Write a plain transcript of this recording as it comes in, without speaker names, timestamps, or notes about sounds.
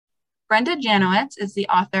Brenda Janowitz is the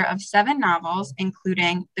author of 7 novels,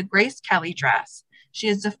 including The Grace Kelly Dress. She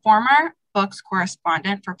is the former books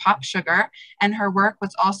correspondent for Pop Sugar, and her work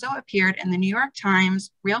was also appeared in the New York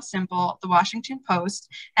Times, Real Simple, the Washington Post,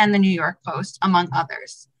 and the New York Post, among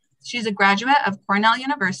others. She's a graduate of Cornell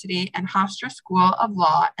University and Hofstra School of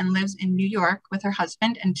Law and lives in New York with her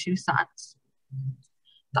husband and 2 sons.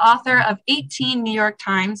 The author of 18 New York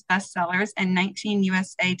Times bestsellers and 19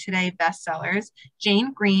 USA Today bestsellers,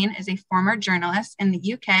 Jane Green is a former journalist in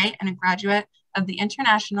the UK and a graduate of the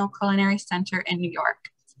International Culinary Center in New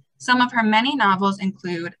York. Some of her many novels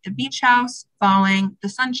include The Beach House, Falling, The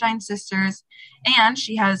Sunshine Sisters, and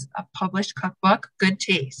she has a published cookbook, Good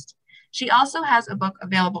Taste. She also has a book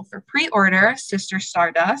available for pre-order, Sister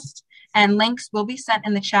Stardust, and links will be sent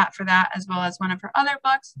in the chat for that, as well as one of her other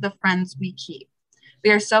books, The Friends We Keep. We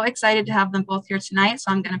are so excited to have them both here tonight,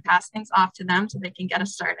 so I'm going to pass things off to them so they can get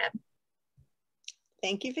us started.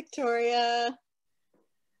 Thank you, Victoria.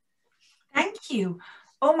 Thank you.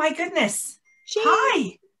 Oh my goodness. Jeez,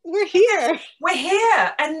 hi. We're here. We're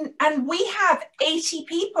here, and we have 80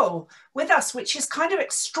 people with us, which is kind of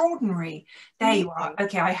extraordinary. There you are.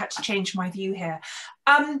 Okay, I had to change my view here.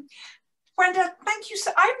 Brenda, thank you.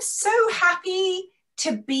 I'm so happy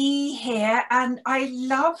to be here, and I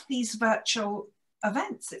love these virtual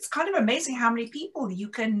events. It's kind of amazing how many people you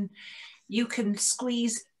can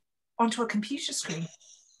squeeze onto a computer screen.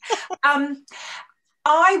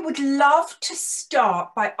 I would love to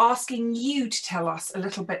start by asking you to tell us a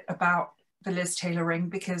little bit about the Liz Taylor ring,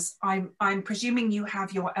 because I'm presuming you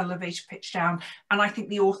have your elevator pitch down, and I think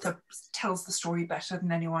the author tells the story better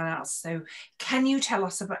than anyone else. So can you tell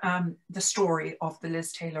us about the story of the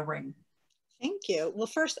Liz Taylor ring? Thank you. Well,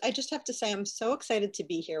 first, I just have to say I'm so excited to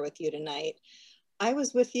be here with you tonight. I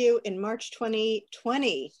was with you in March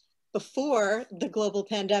 2020, before the global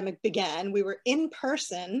pandemic began. We were in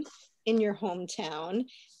person in your hometown,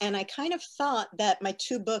 and I kind of thought that my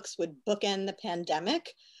 2 books would bookend the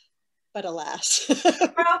pandemic, but alas.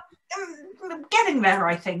 Well, getting there,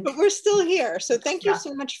 I think. But we're still here, so thank you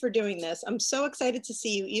so much for doing this. I'm so excited to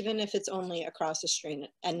see you, even if it's only across the screen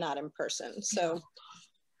and not in person. So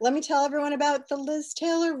let me tell everyone about the Liz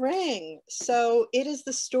Taylor ring. So it is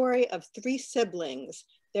the story of 3 siblings,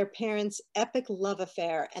 their parents' epic love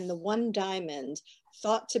affair, and the one diamond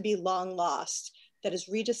thought to be long lost that is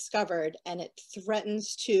rediscovered, and it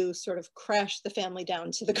threatens to sort of crash the family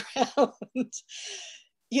down to the ground.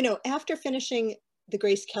 You know, after finishing The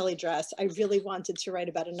Grace Kelly Dress, I really wanted to write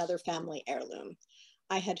about another family heirloom.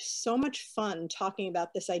 I had so much fun talking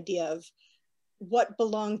about this idea of what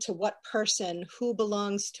belonged to what person, who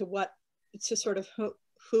belongs to what, to sort of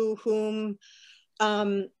whom,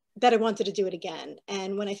 that I wanted to do it again.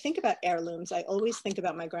 And when I think about heirlooms, I always think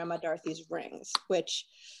about my grandma Dorothy's rings, which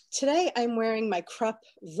today I'm wearing my Krupp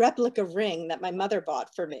replica ring that my mother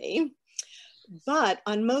bought for me. But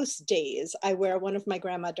on most days, I wear one of my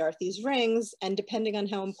grandma Dorothy's rings, and depending on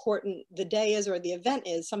how important the day is or the event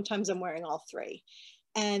is, sometimes I'm wearing all 3.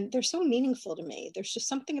 And they're so meaningful to me. There's just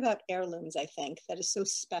something about heirlooms, I think, that is so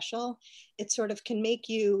special. It sort of can make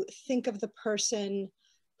you think of the person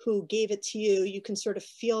who gave it to you. You can sort of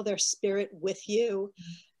feel their spirit with you.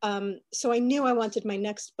 So I knew I wanted my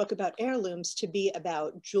next book about heirlooms to be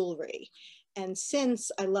about jewelry. And since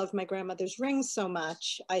I love my grandmother's rings so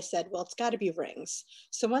much, I said, well, it's got to be rings.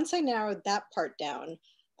 So once I narrowed that part down,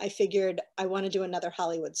 I figured I want to do another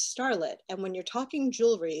Hollywood starlet. And when you're talking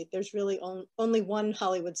jewelry, there's really only one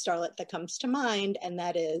Hollywood starlet that comes to mind, and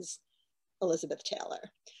that is Elizabeth Taylor.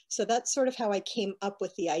 So that's sort of how I came up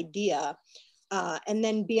with the idea. And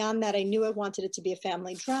then beyond that, I knew I wanted it to be a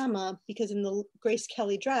family drama, because in the Grace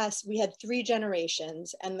Kelly Dress, we had 3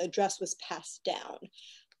 generations and the dress was passed down.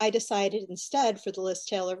 I decided instead for the Liz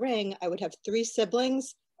Taylor ring, I would have 3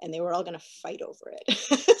 siblings and they were all going to fight over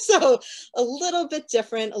it. So a little bit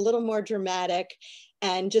different, a little more dramatic,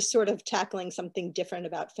 and just sort of tackling something different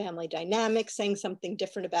about family dynamics, saying something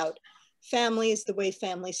different about families, the way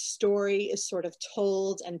family story is sort of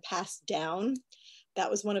told and passed down. That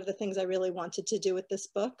was one of the things I really wanted to do with this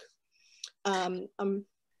book. Oh,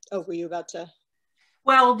 were you about to?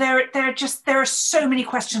 Well, there are so many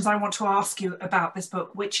questions I want to ask you about this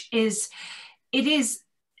book, which is,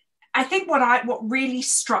 I think what really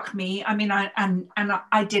struck me, I mean,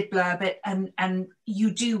 I did blurb it, and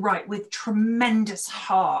you do write with tremendous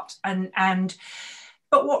heart,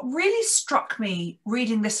 but what really struck me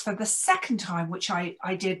reading this for the second time, which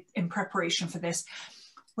I did in preparation for this,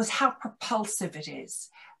 was how propulsive it is.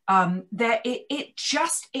 it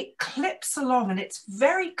clips along, and it's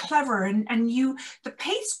very clever, and the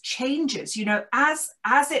pace changes, you know, as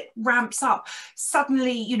it ramps up.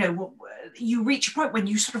 Suddenly, you know, you reach a point when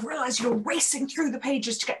you sort of realize you're racing through the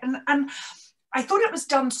pages to get, and I thought it was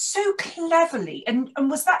done so cleverly. And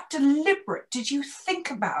was that deliberate? Did you think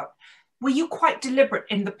about, were you quite deliberate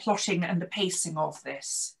in the plotting and the pacing of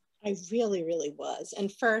this? I really, really was. And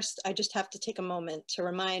first, I just have to take a moment to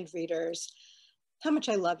remind readers how much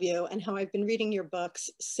I love you and how I've been reading your books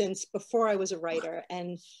since before I was a writer.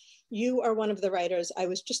 And you are one of the writers. I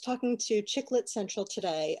was just talking to Chick Lit Central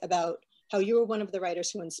today about how you were one of the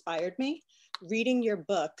writers who inspired me. Reading your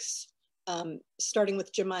books, starting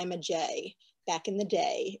with Jemima J. back in the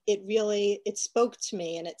day, it spoke to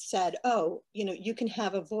me, and it said, oh, you know, you can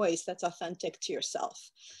have a voice that's authentic to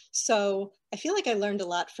yourself. So I feel like I learned a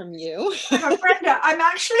lot from you. Oh, Brenda, I'm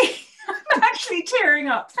actually tearing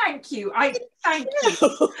up. Thank you. Thank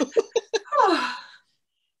you.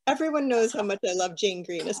 Everyone knows how much I love Jane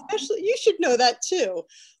Green, especially, you should know that too.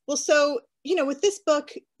 Well, so, you know, with this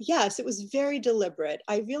book, yes, it was very deliberate.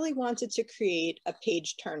 I really wanted to create a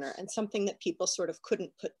page turner and something that people sort of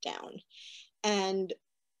couldn't put down. And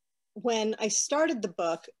when I started the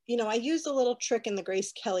book, you know, I used a little trick in the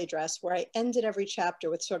Grace Kelly Dress where I ended every chapter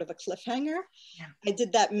with sort of a cliffhanger. Yeah. I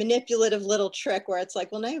did that manipulative little trick where it's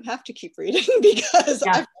like, well, now you have to keep reading because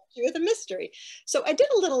I've left you with a mystery. So I did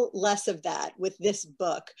a little less of that with this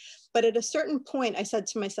book. But at a certain point, I said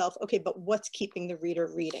to myself, okay, but what's keeping the reader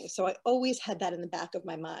reading? So I always had that in the back of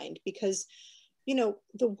my mind because, you know,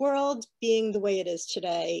 the world being the way it is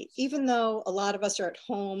today, even though a lot of us are at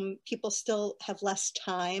home, people still have less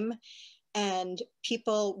time. And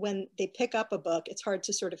people, when they pick up a book, it's hard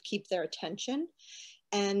to sort of keep their attention.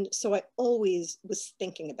 And so I always was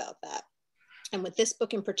thinking about that. And with this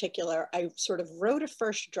book in particular, I sort of wrote a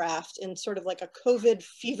first draft in sort of like a COVID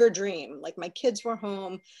fever dream. Like my kids were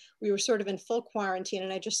home, we were sort of in full quarantine,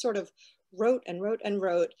 and I just sort of wrote and wrote and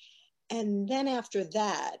wrote. And then after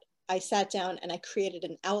that, I sat down and I created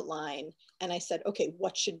an outline and I said, okay,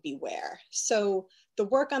 what should be where? So the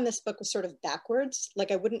work on this book was sort of backwards.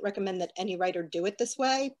 Like I wouldn't recommend that any writer do it this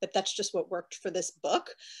way, but that's just what worked for this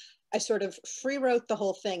book. I sort of free wrote the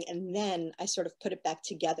whole thing and then I sort of put it back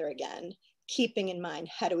together again, keeping in mind,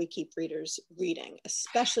 how do we keep readers reading,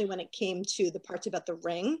 especially when it came to the parts about the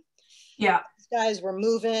ring. Yeah. These guys were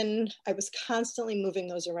moving. I was constantly moving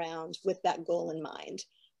those around with that goal in mind.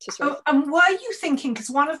 And were you thinking, because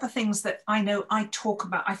one of the things that I know I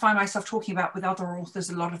find myself talking about with other authors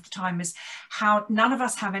a lot of the time is how none of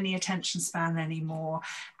us have any attention span anymore.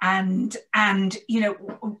 And you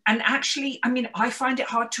know, and actually, I mean, I find it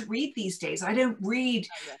hard to read these days. I don't read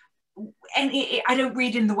I don't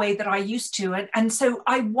read in the way that I used to. And so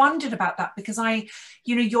I wondered about that because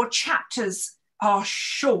you know, your chapters are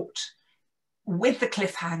short with the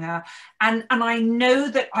cliffhanger, and I know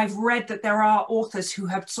that I've read that there are authors who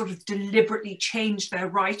have sort of deliberately changed their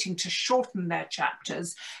writing to shorten their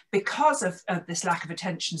chapters because of this lack of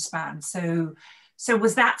attention span. So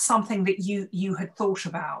was that something that you had thought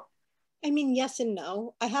about? I mean, yes and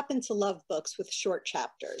no. I happen to love books with short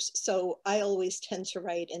chapters, so I always tend to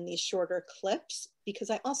write in these shorter clips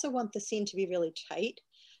because I also want the scene to be really tight,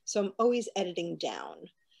 so I'm always editing down.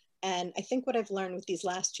 And I think what I've learned with these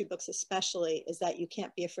last two books especially is that you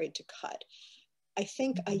can't be afraid to cut. I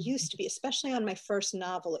think I used to be, especially on my first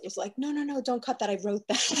novel, it was like, no, no, no, don't cut that, I wrote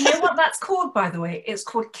that. You know what that's called, by the way? It's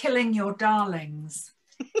called killing your darlings.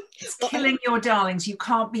 It's killing your darlings. You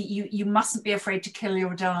can't be, you mustn't be afraid to kill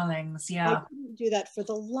your darlings. Yeah. I couldn't do that for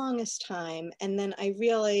the longest time. And then I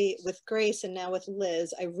really, with Grace and now with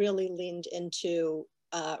Liz, I really leaned into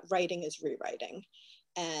writing is rewriting.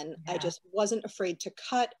 And I just wasn't afraid to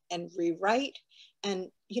cut and rewrite.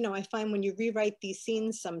 And, you know, I find when you rewrite these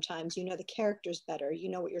scenes, sometimes you know the characters better, you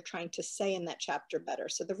know what you're trying to say in that chapter better.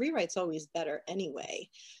 So the rewrite's always better anyway.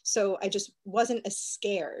 So I just wasn't as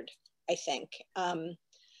scared, I think.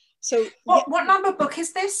 So what number book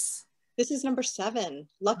is this? This is number 7,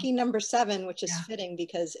 lucky number 7, which is fitting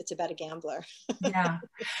because it's about a gambler. Yeah,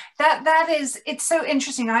 that is, it's so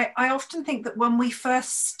interesting. I often think that when we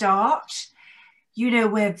first start, you know,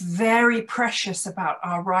 we're very precious about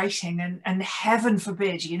our writing, and heaven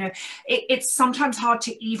forbid, you know, it's sometimes hard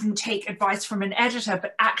to even take advice from an editor,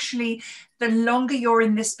 but actually the longer you're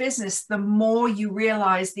in this business, the more you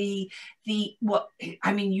realize I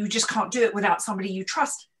mean, you just can't do it without somebody you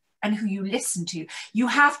trust and who you listen to. You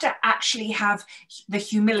have to actually have the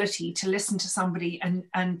humility to listen to somebody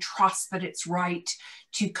and trust that it's right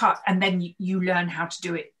to cut, and then you learn how to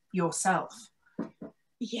do it yourself.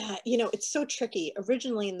 Yeah, you know, it's so tricky.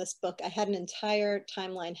 Originally in this book, I had an entire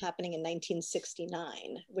timeline happening in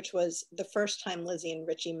 1969, which was the first time Lizzie and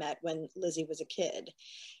Richie met when Lizzie was a kid.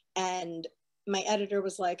 And my editor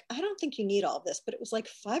was like, I don't think you need all this, but it was like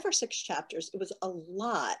 5 or 6 chapters. It was a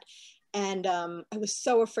lot. And I was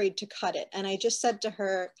so afraid to cut it. And I just said to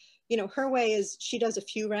her, you know, her way is she does a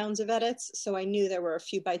few rounds of edits. So I knew there were a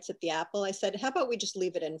few bites at the apple. I said, how about we just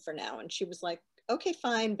leave it in for now? And she was like, okay,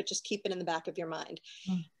 fine, but just keep it in the back of your mind.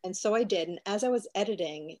 Mm. And so I did. And as I was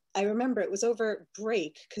editing, I remember it was over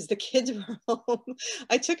break because the kids were home.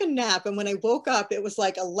 I took a nap. And when I woke up, it was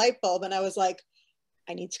like a light bulb. And I was like,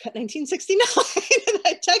 I need to cut 1969. And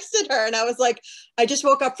I texted her and I was like, I just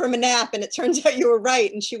woke up from a nap and it turns out you were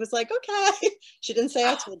right. And she was like, okay. She didn't say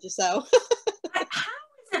I told you so. How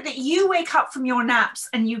is it that you wake up from your naps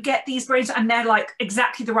and you get these brains and they're like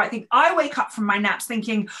exactly the right thing? I wake up from my naps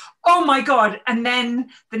thinking, oh my God. And then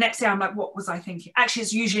the next day I'm like, what was I thinking? Actually,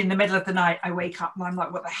 it's usually in the middle of the night I wake up and I'm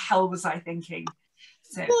like, what the hell was I thinking?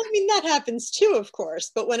 So. Well, I mean, that happens too, of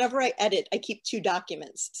course, but whenever I edit, I keep 2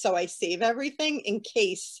 documents. So I save everything in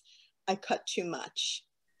case I cut too much.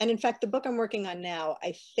 And in fact, the book I'm working on now,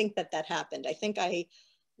 I think that happened. I think I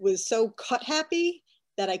was so cut happy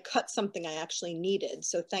that I cut something I actually needed.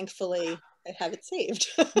 So thankfully, I have it saved.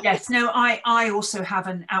 Yes, no, I also have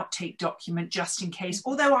an outtake document just in case,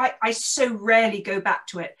 although I so rarely go back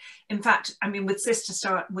to it. In fact, I mean, with Sister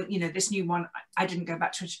Star, you know, this new one, I didn't go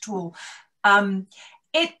back to it at all.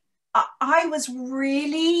 I was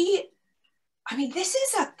really, I mean, this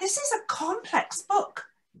is a complex book.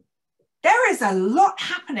 There is a lot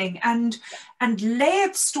happening and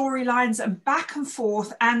layered storylines and back and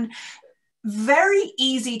forth and very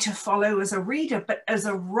easy to follow as a reader, but as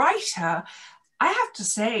a writer, I have to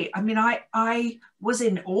say, I mean, I was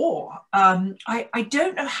in awe. I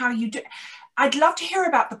don't know how you do. I'd love to hear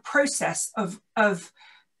about the process of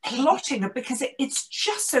plotting it because it's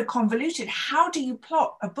just so convoluted. How do you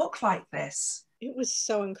plot a book like this? It was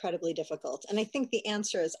so incredibly difficult. And I think the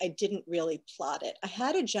answer is I didn't really plot it. I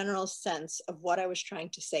had a general sense of what I was trying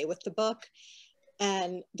to say with the book.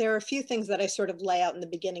 And there are a few things that I sort of lay out in the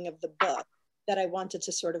beginning of the book that I wanted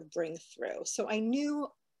to sort of bring through. So I knew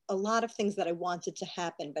a lot of things that I wanted to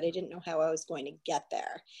happen, but I didn't know how I was going to get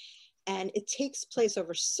there. And it takes place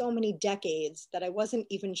over so many decades that I wasn't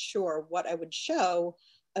even sure what I would show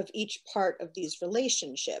of each part of these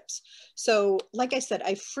relationships. So like I said,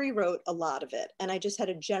 I free wrote a lot of it and I just had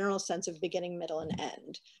a general sense of beginning, middle, and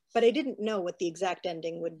end, but I didn't know what the exact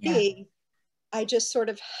ending would be. I just sort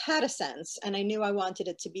of had a sense and I knew I wanted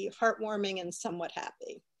it to be heartwarming and somewhat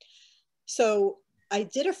happy. So I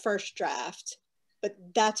did a first draft, but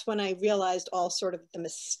that's when I realized all sort of the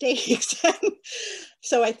mistakes.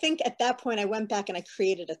 So I think at that point I went back and I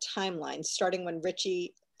created a timeline starting when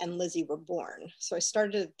Richie and Lizzie were born. So I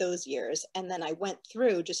started at those years and then I went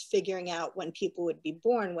through just figuring out when people would be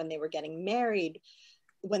born, when they were getting married,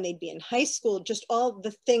 when they'd be in high school, just all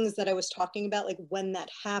the things that I was talking about, like when that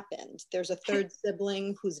happened. There's a 3rd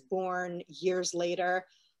sibling who's born years later.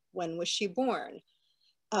 When was she born?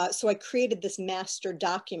 So I created this master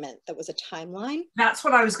document that was a timeline. That's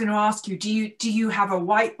what I was going to ask you. Do you have a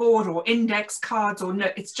whiteboard or index cards, or no,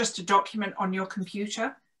 it's just a document on your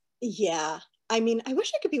computer? Yeah. I mean, I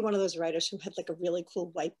wish I could be one of those writers who had like a really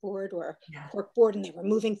cool whiteboard or corkboard and they were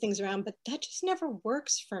moving things around, but that just never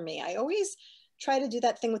works for me. I always try to do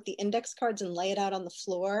that thing with the index cards and lay it out on the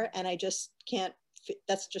floor, and I just can't,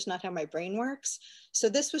 that's just not how my brain works. So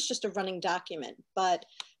this was just a running document. But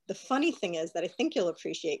the funny thing is that I think you'll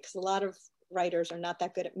appreciate, because a lot of writers are not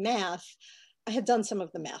that good at math, I had done some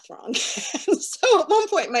of the math wrong. So at one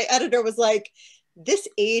point my editor was like, this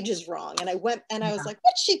age is wrong. And I went and I was like,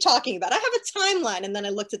 what's she talking about? I have a timeline. And then I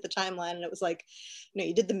looked at the timeline and it was like, no,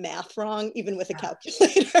 you did the math wrong, even with a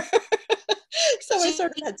calculator. So I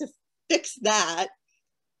sort of had to fix that,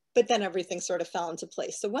 but then everything sort of fell into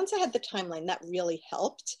place. So once I had the timeline, that really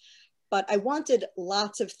helped. But I wanted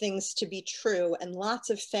lots of things to be true and lots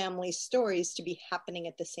of family stories to be happening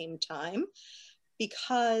at the same time,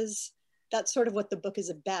 because that's sort of what the book is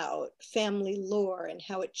about, family lore and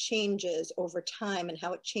how it changes over time and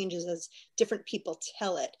how it changes as different people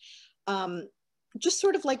tell it. Just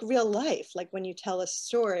sort of like real life, like when you tell a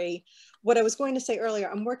story. What I was going to say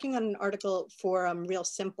earlier, I'm working on an article for Real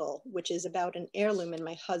Simple, which is about an heirloom in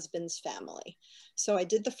my husband's family. So I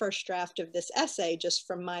did the first draft of this essay just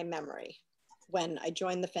from my memory when I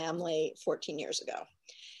joined the family 14 years ago.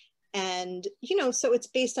 And, you know, so it's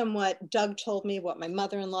based on what Doug told me, what my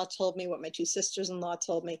mother-in-law told me, what my 2 sisters-in-law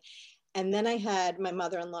told me. And then I had my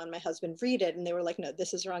mother-in-law and my husband read it and they were like, no,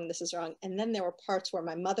 this is wrong, this is wrong. And then there were parts where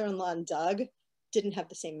my mother-in-law and Doug didn't have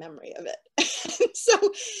the same memory of it.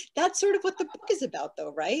 So that's sort of what the book is about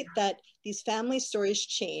though, right? That these family stories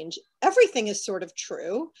change. Everything is sort of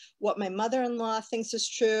true. What my mother-in-law thinks is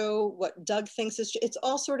true, what Doug thinks is true, it's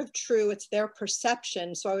all sort of true. It's their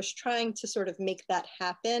perception. So I was trying to sort of make that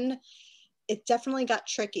happen. It definitely got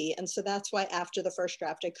tricky. And so that's why after the first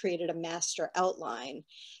draft, I created a master outline.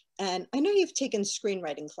 And I know you've taken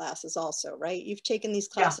screenwriting classes also, right? You've taken these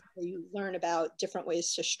classes where you learn about different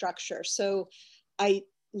ways to structure. So I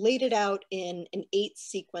laid it out in an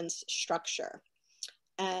 8-sequence structure.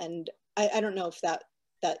 And I don't know if that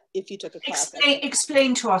if you took a class.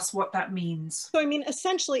 Explain to us what that means. So I mean,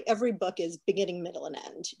 essentially every book is beginning, middle, and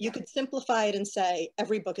end. You could simplify it and say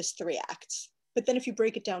every book is 3 acts. But then if you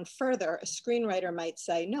break it down further, a screenwriter might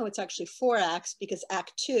say, no, it's actually 4 acts because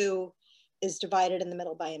act 2 is divided in the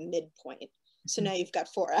middle by a midpoint. So now you've got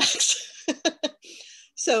 4 acts.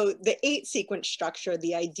 So the 8-sequence structure,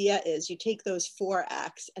 the idea is you take those 4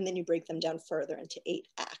 acts and then you break them down further into 8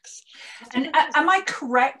 acts. And am I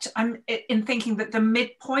correct in thinking that the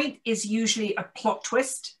midpoint is usually a plot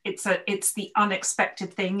twist? It's the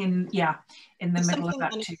unexpected thing in the middle of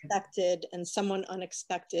that too. Unexpected and someone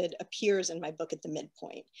unexpected appears in my book at the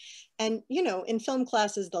midpoint. And you know, in film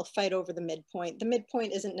classes, they'll fight over the midpoint. The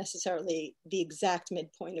midpoint isn't necessarily the exact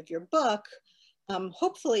midpoint of your book.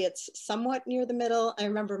 Hopefully it's somewhat near the middle. I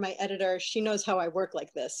remember my editor, she knows how I work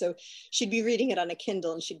like this. So she'd be reading it on a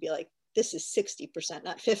Kindle and she'd be like, this is 60%,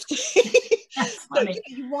 not 50. That's So funny.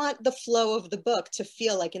 you want the flow of the book to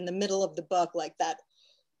feel like in the middle of the book, like that,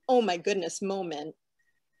 oh my goodness moment.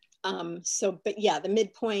 But yeah, the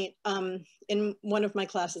midpoint, in one of my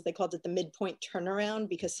classes, they called it the midpoint turnaround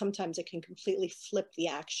because sometimes it can completely flip the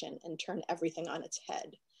action and turn everything on its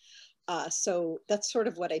head. So that's sort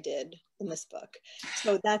of what I did in this book.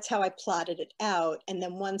 So that's how I plotted it out. And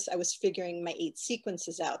then once I was figuring my 8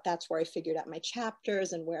 sequences out, that's where I figured out my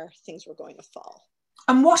chapters and where things were going to fall.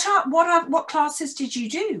 And what classes did you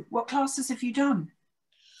do? What classes have you done?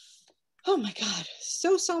 Oh my God,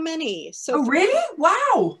 so many. So oh, really?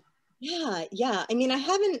 Wow. Yeah. I mean,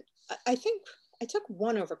 I think I took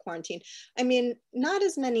 1 over quarantine. I mean, not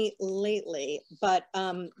as many lately, but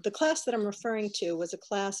the class that I'm referring to was a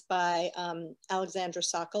class by Alexandra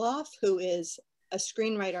Sokoloff, who is a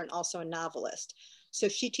screenwriter and also a novelist. So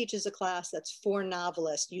she teaches a class that's for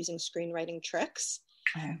novelists using screenwriting tricks.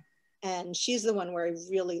 Okay. And she's the one where I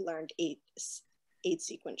really learned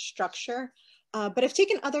 8-sequence structure. But I've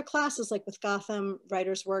taken other classes like with Gotham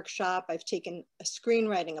Writers Workshop. I've taken a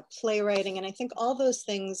screenwriting, a playwriting, and I think all those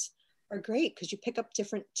things are great because you pick up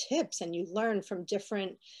different tips and you learn from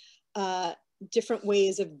different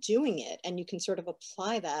ways of doing it, and you can sort of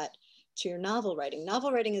apply that to your novel writing.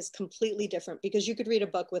 Novel writing is completely different because you could read a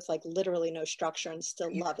book with like literally no structure and still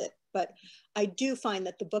love it. But I do find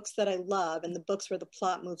that the books that I love and the books where the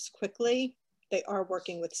plot moves quickly, they are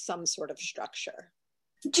working with some sort of structure.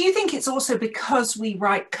 Do you think it's also because we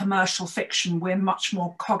write commercial fiction, we're much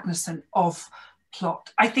more cognizant of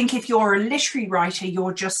plot? I think if you're a literary writer,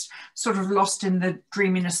 you're just sort of lost in the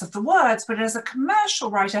dreaminess of the words. But as a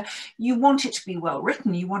commercial writer, you want it to be well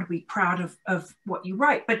written. You want to be proud of what you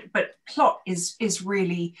write. But plot is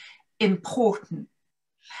really important.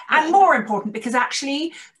 And more important because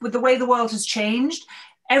actually, with the way the world has changed,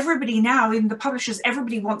 everybody now, even the publishers,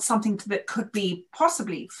 everybody wants something that could be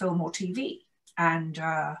possibly film or TV. And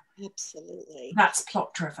absolutely, that's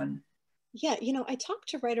plot driven. Yeah, you know, I talk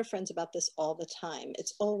to writer friends about this all the time.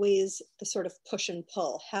 It's always the sort of push and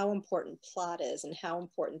pull, how important plot is and how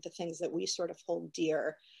important the things that we sort of hold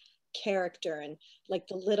dear, character and like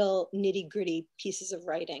the little nitty gritty pieces of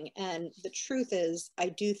writing. And the truth is, I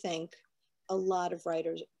do think a lot of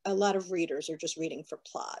readers are just reading for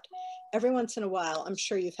plot. Every once in a while, I'm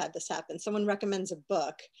sure you've had this happen. Someone recommends a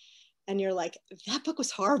book and you're like, that book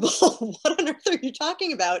was horrible. What on earth are you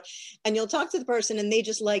talking about? And you'll talk to the person and they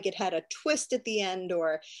just like, it had a twist at the end,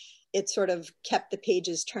 or it sort of kept the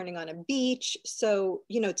pages turning on a beach. So,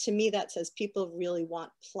 you know, to me, that says people really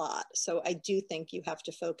want plot. So I do think you have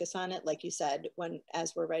to focus on it, like you said,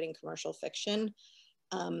 as we're writing commercial fiction.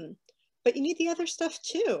 But you need the other stuff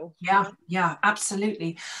too. Yeah,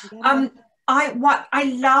 absolutely. I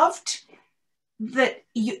loved that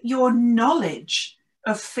your knowledge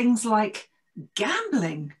of things like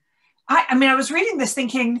gambling. I mean, I was reading this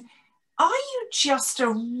thinking, are you just a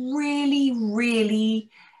really, really,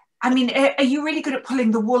 I mean, are you really good at pulling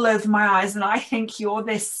the wool over my eyes? And I think you're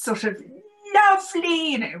this sort of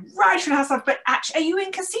lovely, you know, writer and house, but actually, are you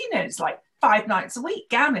in casinos like 5 nights a week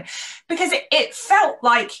gambling? Because it felt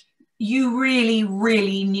like you really,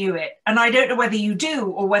 really knew it. And I don't know whether you do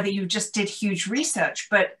or whether you just did huge research,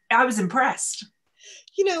 but I was impressed.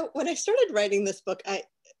 You know, when I started writing this book,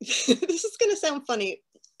 this is going to sound funny.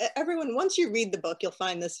 Everyone, once you read the book, you'll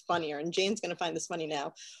find this funnier, and Jane's going to find this funny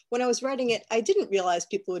now. When I was writing it, I didn't realize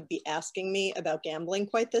people would be asking me about gambling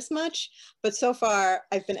quite this much, but so far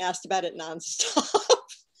I've been asked about it nonstop.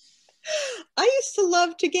 I used to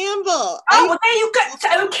love to gamble. Oh, well, there you go.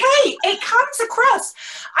 Okay, it comes across.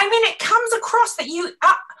 I mean, it comes across that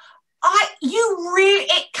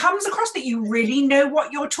it comes across that you really know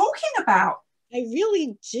what you're talking about. I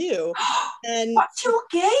really do. And what's your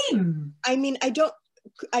game? I mean,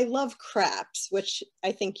 I love craps, which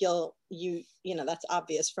I think you know, that's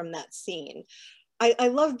obvious from that scene. I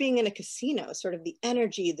love being in a casino, sort of the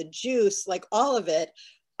energy, the juice, like all of it.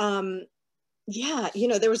 Yeah, you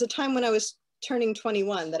know, there was a time when I was turning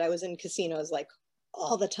 21 that I was in casinos like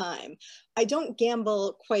all the time. I don't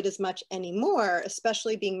gamble quite as much anymore,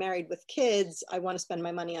 especially being married with kids. I want to spend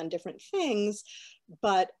my money on different things.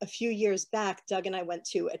 But a few years back, Doug and I went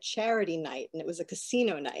to a charity night, and it was a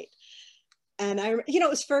casino night. And you know,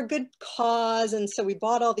 it was for a good cause. And so we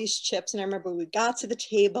bought all these chips. And I remember we got to the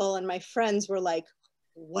table and my friends were like,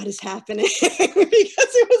 what is happening? Because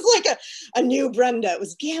it was like a new Brenda. It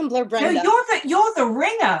was gambler Brenda. No, you're the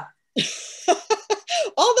ringer.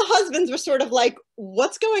 All the husbands were sort of like,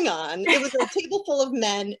 what's going on? It was a table full of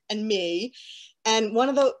men and me. And one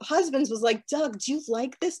of the husbands was like, Doug, do you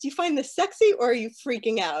like this? Do you find this sexy, or are you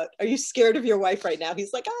freaking out? Are you scared of your wife right now?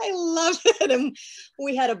 He's like, I love it. And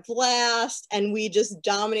we had a blast, and we just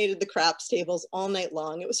dominated the craps tables all night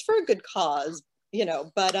long. It was for a good cause, you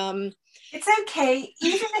know, but it's okay,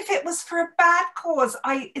 even if it was for a bad cause.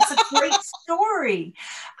 It's a great story.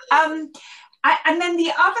 And then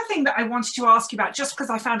the other thing that I wanted to ask you about, just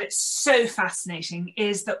because I found it so fascinating,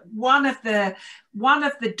 is that one of the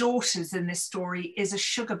daughters in this story is a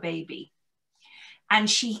sugar baby, and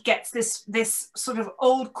she gets this sort of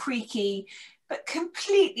old creaky but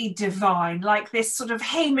completely divine, like this sort of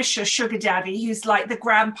Hamisher sugar daddy who's like the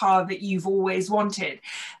grandpa that you've always wanted.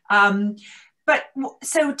 But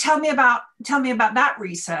so tell me about that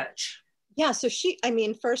research. Yeah, so I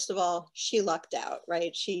mean, first of all, she lucked out,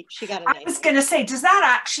 right? She got a I was going to say, does that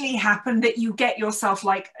actually happen, that you get yourself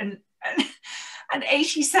like an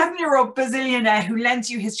 87-year-old bazillionaire who lends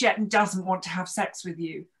you his jet and doesn't want to have sex with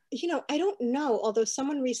you? You know, I don't know, although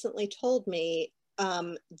someone recently told me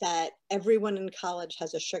that everyone in college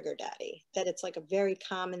has a sugar daddy, that it's like a very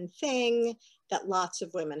common thing, that lots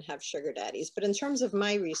of women have sugar daddies. But in terms of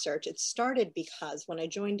my research, it started because when I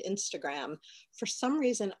joined Instagram, for some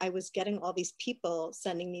reason, I was getting all these people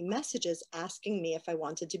sending me messages asking me if I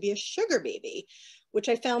wanted to be a sugar baby, which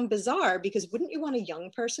I found bizarre, because wouldn't you want a young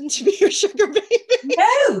person to be your sugar baby?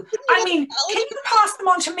 No, I mean, can you pass them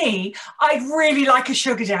on to me? I'd really like a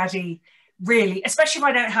sugar daddy. Really, especially if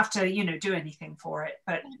I don't have to, you know, do anything for it.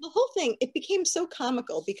 But the whole thing, it became so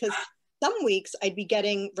comical, because some weeks I'd be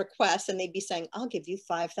getting requests and they'd be saying, I'll give you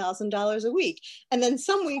 $5,000 a week. And then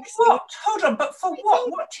some weeks— What? Hold on, but for what?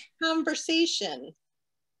 What? Conversation.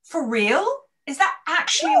 For real? Is that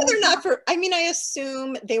actually— No, they're not for— I mean, I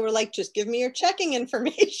assume they were like, just give me your checking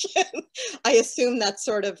information. I assume they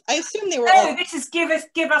were all— this is give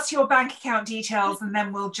us your bank account details and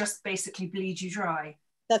then we'll just basically bleed you dry.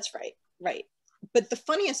 That's right. Right. But the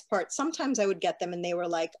funniest part, sometimes I would get them and they were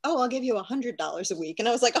like, oh, I'll give you $100 a week. And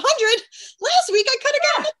I was like, 100? Last week I could have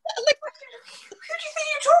gotten it. Like, who do you think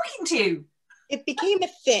you're talking to? It became a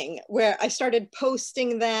thing where I started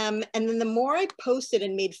posting them. And then the more I posted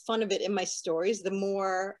and made fun of it in my stories, the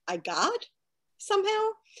more I got somehow.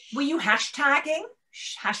 Were you hashtagging?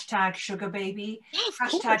 Hashtag sugar baby, Yeah,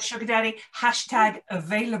 hashtag sugar daddy, hashtag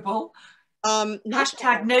available.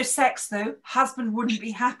 Hashtag no sex though, husband wouldn't be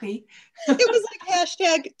happy. It was like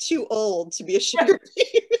hashtag too old to be a sugar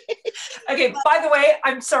baby. Okay, by the way,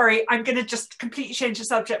 I'm sorry, I'm going to just completely change the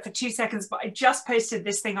subject for 2 seconds, but I just posted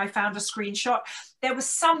this thing. I found a screenshot. There was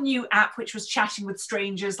some new app which was chatting with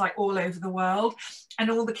strangers like all over the world, and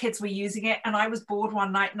all the kids were using it, and I was bored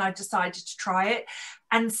one night and I decided to try it,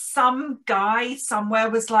 and some guy somewhere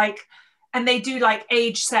was like, and they do like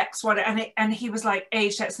age, sex, what, and he was like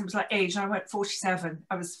age, sex, and it was like age, and I went 47.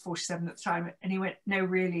 I was 47 at the time, and he went, no,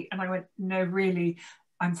 really, and I went, no, really,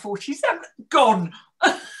 I'm 47. Gone.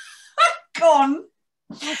 Gone.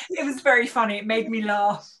 It was very funny. It made me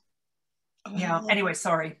laugh. Yeah. Anyway,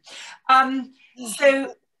 sorry.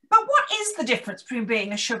 So, but what is the difference between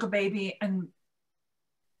being a sugar baby and—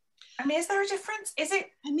 I mean, is there a difference? Is it?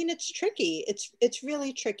 I mean, it's tricky. It's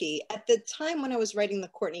really tricky. At the time when I was writing the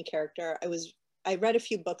Courtney character, I read a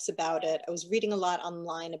few books about it. I was reading a lot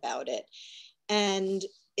online about it. And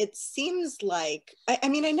it seems like, I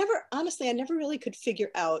mean, I never really could figure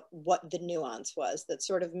out what the nuance was that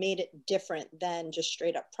sort of made it different than just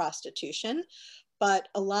straight up prostitution. But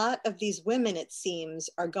a lot of these women, it seems,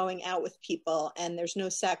 are going out with people and there's no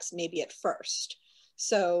sex maybe at first.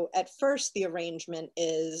 So at first the arrangement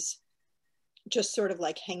is just sort of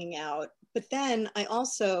like hanging out. But then I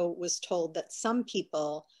also was told that some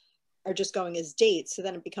people are just going as dates. So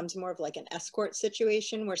then it becomes more of like an escort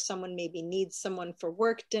situation where someone maybe needs someone for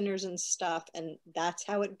work dinners and stuff. And that's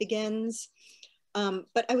how it begins.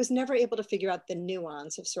 But I was never able to figure out the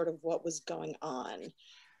nuance of sort of what was going on.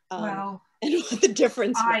 Well, and what the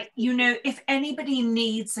difference was. You know, if anybody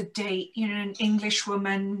needs a date, you know, an English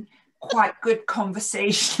woman, quite good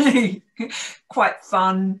conversation, quite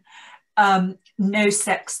fun. No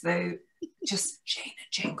sex though, just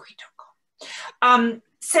jane@janegreen.com.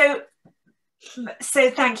 So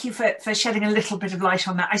thank you for shedding a little bit of light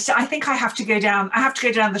on that. I think I have to go down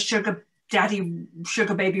the sugar daddy,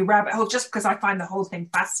 sugar baby rabbit hole just because I find the whole thing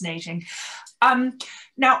fascinating.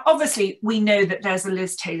 Now, obviously, we know that there's a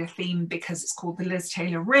Liz Taylor theme because it's called the Liz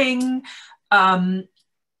Taylor ring. I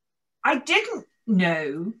didn't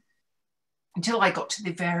know until I got to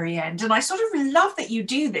the very end, and I sort of love that you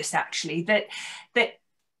do this actually, that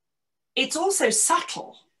it's also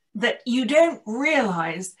subtle, that you don't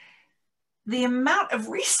realize the amount of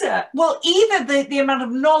research, well, either the amount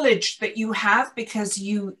of knowledge that you have because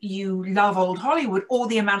you love old Hollywood, or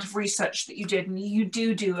the amount of research that you did, and you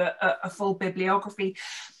do a full bibliography.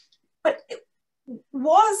 But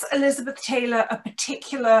was Elizabeth Taylor a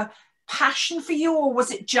particular passion for you, or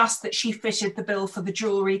was it just that she fitted the bill for the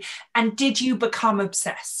jewelry? And did you become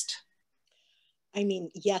obsessed? I mean,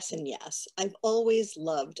 yes and yes. I've always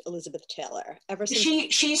loved Elizabeth Taylor ever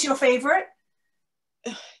since. She's your favorite?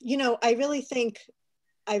 You know, I really think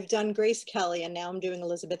I've done Grace Kelly and now I'm doing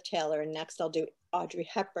Elizabeth Taylor, and next I'll do Audrey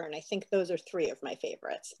Hepburn. I think those are three of my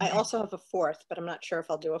favorites. Okay. I also have a fourth, but I'm not sure if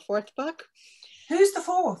I'll do a fourth book. Who's the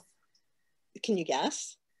fourth? Can you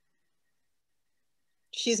guess?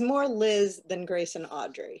 She's more Liz than Grace and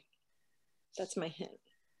Audrey. That's my hint.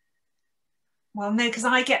 Well, no, because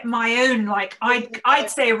I get my own, like, I'd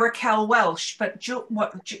say Raquel Welch, but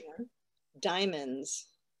what? Diamonds.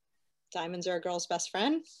 Diamonds are a girl's best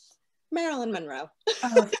friend. Marilyn Monroe.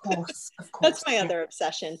 Oh, of course, of course. That's my other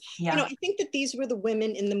obsession. Yeah. You know, I think that these were the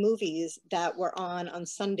women in the movies that were on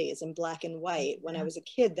Sundays in black and white when I was a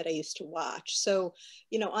kid that I used to watch. So,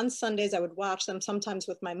 you know, on Sundays I would watch them, sometimes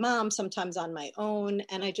with my mom, sometimes on my own.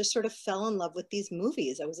 And I just sort of fell in love with these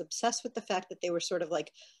movies. I was obsessed with the fact that they were sort of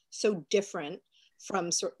like so different from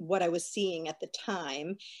what I was seeing at the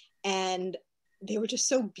time. And they were just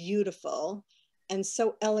so beautiful and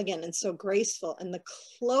so elegant and so graceful. And the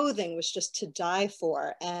clothing was just to die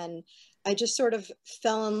for. And I just sort of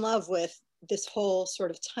fell in love with this whole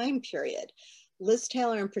sort of time period. Liz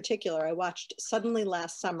Taylor in particular, I watched suddenly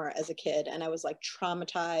last summer as a kid, and I was like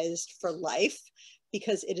traumatized for life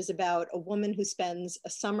because it is about a woman who spends a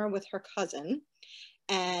summer with her cousin.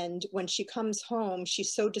 And when she comes home,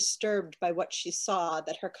 she's so disturbed by what she saw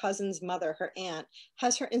that her cousin's mother, her aunt,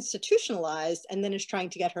 has her institutionalized and then is trying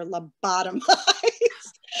to get her lobotomized.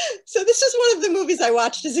 So this is one of the movies I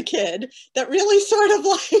watched as a kid that really sort of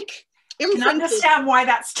like imprinted. I can understand why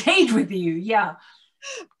that stayed with you, yeah.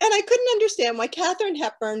 And I couldn't understand why Katharine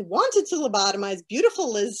Hepburn wanted to lobotomize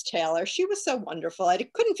beautiful Liz Taylor. She was so wonderful. I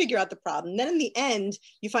couldn't figure out the problem. Then in the end,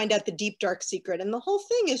 you find out the deep, dark secret. And the whole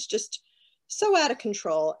thing is just so out of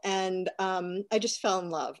control. And I just fell in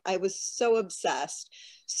love. I was so obsessed.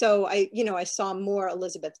 So I saw more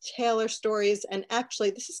Elizabeth Taylor stories. And actually,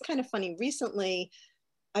 this is kind of funny. Recently,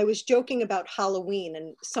 I was joking about Halloween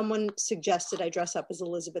and someone suggested I dress up as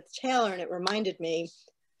Elizabeth Taylor. And it reminded me,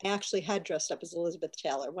 I actually had dressed up as Elizabeth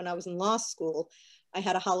Taylor. When I was in law school, I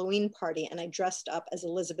had a Halloween party and I dressed up as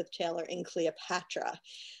Elizabeth Taylor in Cleopatra.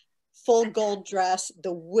 Full gold dress,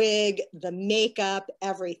 the wig, the makeup,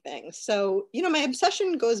 everything. So, you know, my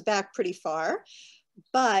obsession goes back pretty far,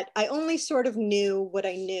 but I only sort of knew what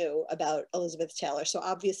I knew about Elizabeth Taylor. So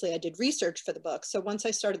obviously I did research for the book. So once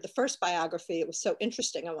I started the first biography, it was so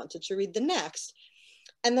interesting. I wanted to read the next.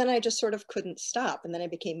 And then I just sort of couldn't stop. And then I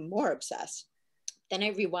became more obsessed. Then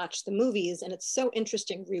I rewatched the movies, and it's so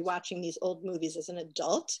interesting rewatching these old movies as an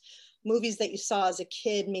adult. Movies that you saw as a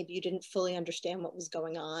kid, maybe you didn't fully understand what was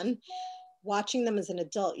going on. Watching them as an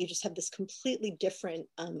adult, you just have this completely different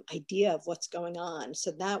idea of what's going on.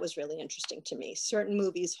 So that was really interesting to me. Certain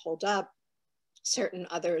movies hold up, certain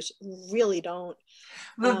others really don't.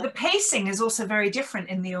 Well, the pacing is also very different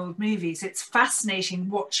in the old movies. It's fascinating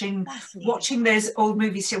watching those old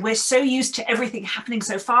movies. We're so used to everything happening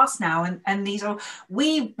so fast now, and these are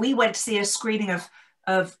we went to see a screening of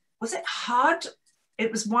of, was it HUD?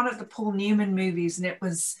 It was one of the Paul Newman movies, and it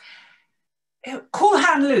was Cool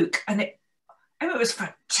Hand Luke, and it was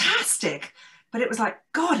fantastic. But it was like,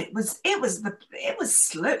 God, it was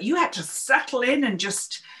slow. You had to settle in and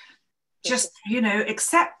just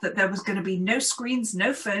accept that there was going to be no screens,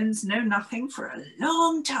 no phones, no nothing for a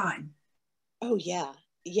long time. Oh yeah.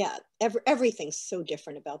 Everything's so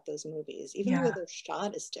different about those movies. Even the way they're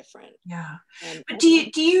shot is different. Yeah. But do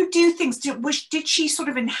you do things? Did she sort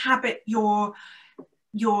of inhabit your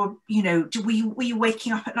were you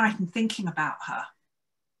waking up at night and thinking about her?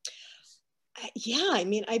 Yeah, I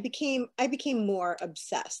mean, I became more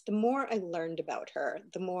obsessed. The more I learned about her,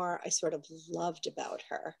 the more I sort of loved about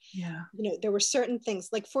her. Yeah. There were certain things,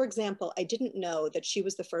 like, for example, I didn't know that she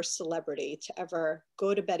was the first celebrity to ever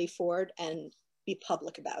go to Betty Ford and be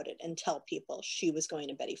public about it and tell people she was going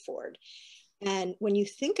to Betty Ford. And when you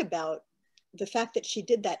think about the fact that she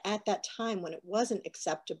did that at that time when it wasn't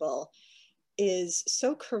acceptable is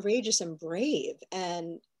so courageous and brave.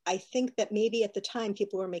 And I think that maybe at the time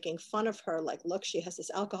people were making fun of her, like, look, she has this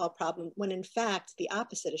alcohol problem, when in fact the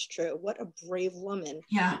opposite is true. What a brave woman.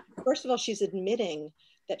 Yeah. First of all, she's admitting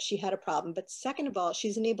that she had a problem, but second of all,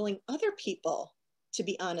 she's enabling other people to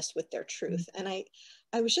be honest with their truth. And I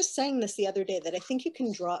was just saying this the other day, that I think you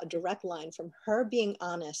can draw a direct line from her being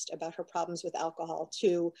honest about her problems with alcohol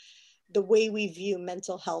to the way we view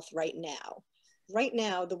mental health right now. Right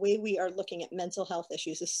now, the way we are looking at mental health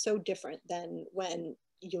issues is so different than when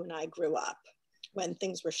you and I grew up, when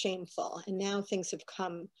things were shameful. And now things have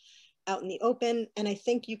come out in the open. And I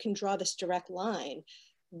think you can draw this direct line.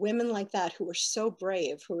 Women like that who were so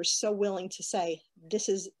brave, who were so willing to say, this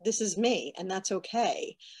is me, and that's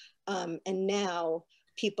okay. And now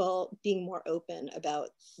people being more open about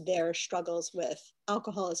their struggles with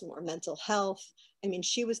alcoholism or mental health. I mean,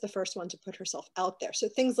 she was the first one to put herself out there. So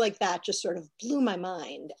things like that just sort of blew my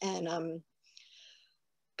mind. And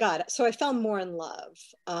God, so I fell more in love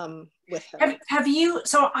with her. Have you,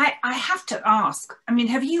 so I have to ask, I mean,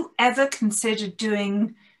 have you ever considered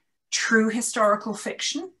doing true historical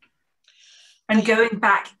fiction and going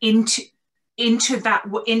back into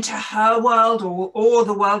her world or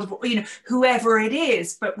the world of, whoever it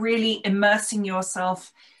is, but really immersing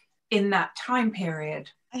yourself in that time period?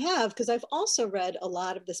 I have, because I've also read a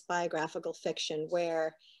lot of this biographical fiction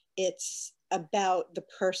where it's about the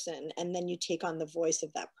person and then you take on the voice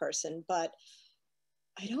of that person. But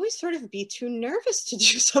I'd always sort of be too nervous to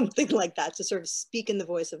do something like that, to sort of speak in the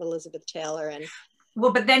voice of Elizabeth Taylor. And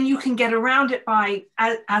well, but then you can get around it by,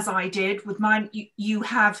 as I did with mine, you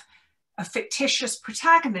have a fictitious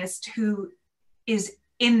protagonist who is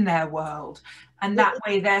in their world, and that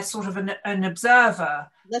way they're sort of an observer.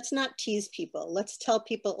 Let's not tease people. Let's tell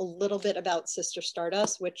people a little bit about Sister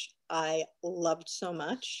Stardust, which I loved so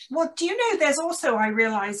much. Well, do you know, there's also, I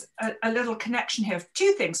realize, a little connection here of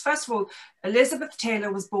two things. First of all, Elizabeth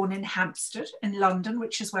Taylor was born in Hampstead in London,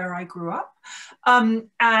 which is where I grew up. And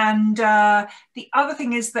the other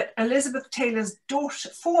thing is that Elizabeth Taylor's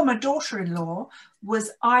former daughter-in-law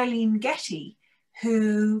was Eileen Getty,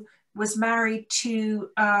 who was married to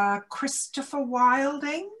Christopher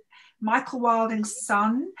Wilding, Michael Wilding's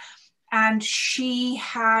son, and she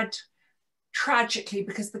had, tragically,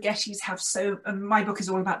 because the Gettys have my book is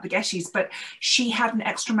all about the Gettys, but she had an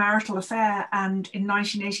extramarital affair and in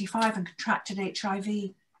 1985 and contracted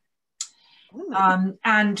HIV.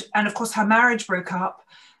 And of course her marriage broke up,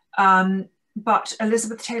 but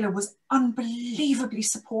Elizabeth Taylor was unbelievably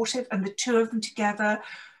supportive, and the two of them together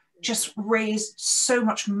just raised so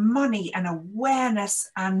much money and awareness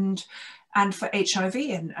and for HIV,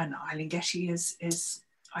 and Eileen Getty is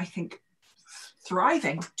I think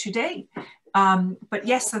thriving today. But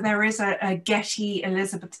yes, so there is a Getty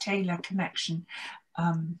Elizabeth Taylor connection.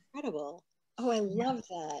 Incredible. Oh, I love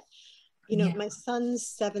that. My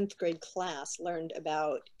son's 7th grade class learned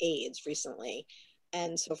about AIDS recently.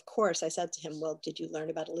 And so, of course, I said to him, well, did you learn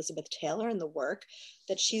about Elizabeth Taylor and the work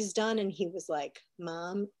that she's done? And he was like,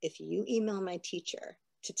 Mom, if you email my teacher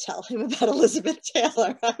to tell him about Elizabeth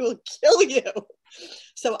Taylor, I will kill you.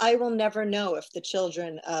 So I will never know if the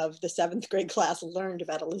children of the 7th grade class learned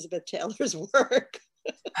about Elizabeth Taylor's work.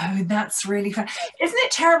 Oh, that's really fun. Isn't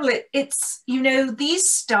it terrible? It's, these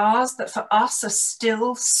stars that for us are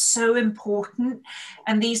still so important,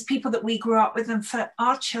 and these people that we grew up with, and for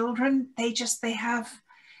our children, they have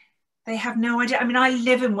no idea. I mean, I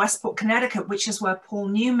live in Westport, Connecticut, which is where Paul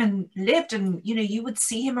Newman lived, and you would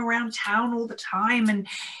see him around town all the time,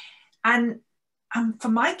 and for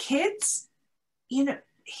my kids,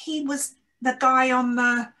 he was the guy on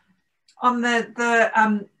the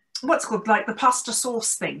what's called, like, the pasta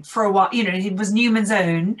sauce thing for a while. He was Newman's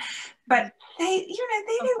Own, but they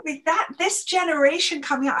don't be that. This generation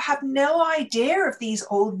coming up have no idea of these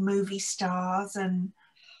old movie stars. And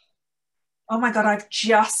oh my God,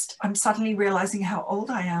 I'm suddenly realizing how old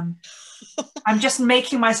I am. I'm just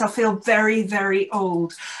making myself feel very, very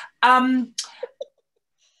old. That's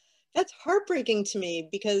heartbreaking to me,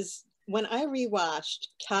 because when I rewatched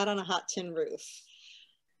Cat on a Hot Tin Roof,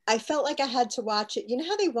 I felt like I had to watch it. You know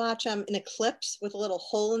how they watch in Eclipse with a little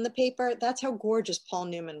hole in the paper? That's how gorgeous Paul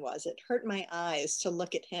Newman was. It hurt my eyes to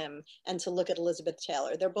look at him and to look at Elizabeth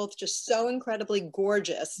Taylor. They're both just so incredibly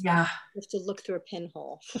gorgeous. Yeah. You have to look through a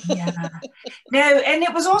pinhole. Yeah. No, and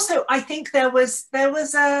it was also, I think there was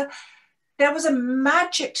a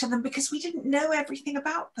magic to them because we didn't know everything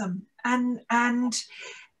about them.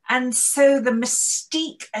 And so the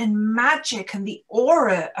mystique and magic and the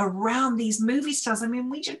aura around these movie stars, I mean,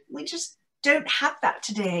 we just don't have that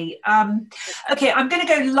today. Okay, I'm going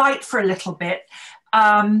to go light for a little bit.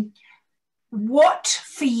 What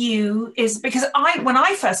for you is, because when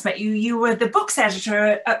I first met you, you were the books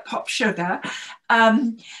editor at Pop Sugar.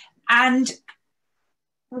 And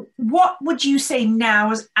what would you say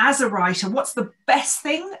now as a writer? What's the best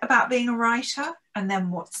thing about being a writer? And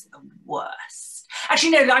then what's the worst?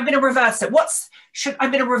 Actually, no, I'm going to reverse it.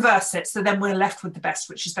 I'm going to reverse it, so then we're left with the best,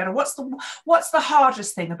 which is better. What's the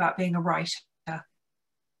hardest thing about being a writer?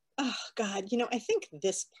 Oh God, I think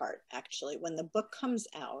this part, actually, when the book comes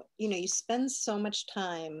out, you spend so much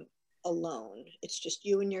time alone. It's just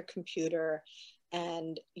you and your computer,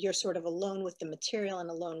 and you're sort of alone with the material and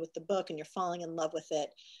alone with the book, and you're falling in love with it.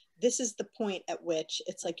 This is the point at which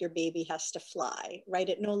it's like your baby has to fly, right?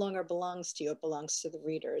 It no longer belongs to you, it belongs to the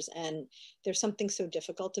readers. And there's something so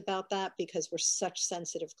difficult about that because we're such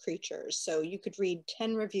sensitive creatures. So you could read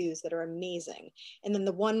 10 reviews that are amazing. And then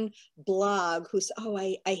the one blog who's, oh,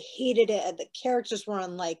 I hated it, the characters were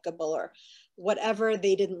unlikable, or whatever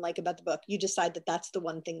they didn't like about the book, you decide that that's the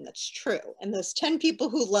one thing that's true. And those 10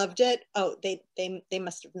 people who loved it, oh, they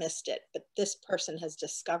must have missed it. But this person has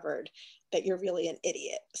discovered that you're really an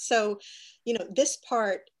idiot. So, this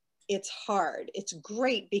part, it's hard. It's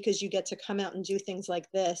great because you get to come out and do things like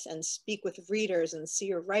this and speak with readers and see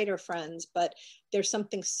your writer friends, but there's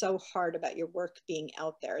something so hard about your work being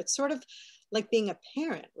out there. It's sort of like being a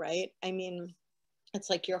parent, right? I mean, it's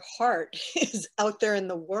like your heart is out there in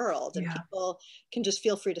the world, and people can just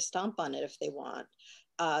feel free to stomp on it if they want.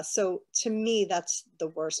 So to me, that's the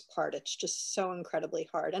worst part. It's just so incredibly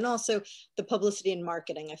hard. And also the publicity and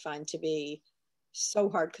marketing I find to be so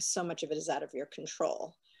hard because so much of it is out of your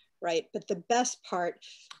control, right? But the best part,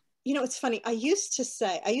 it's funny. I used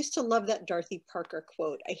to love that Dorothy Parker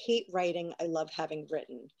quote, I hate writing, I love having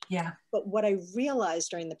written. Yeah. But what I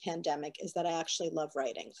realized during the pandemic is that I actually love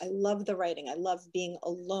writing. I love the writing. I love being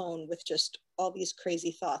alone with just all these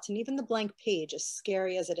crazy thoughts. And even the blank page, as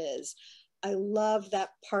scary as it is, I love that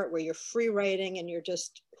part where you're free writing and you're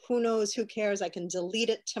just, who knows, who cares? I can delete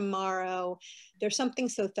it tomorrow. There's something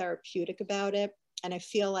so therapeutic about it. And I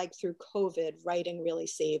feel like through COVID, writing really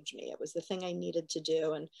saved me. It was the thing I needed to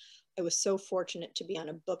do. And I was so fortunate to be on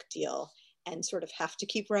a book deal and sort of have to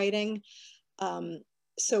keep writing.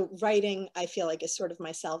 So writing, I feel like, is sort of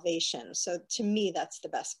my salvation. So to me, that's the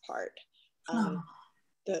best part.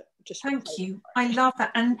 Thank you. I love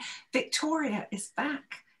that. And Victoria is back.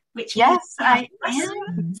 Yes, I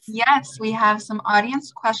am. Yes, we have some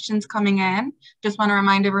audience questions coming in. Just want to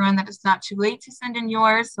remind everyone that it's not too late to send in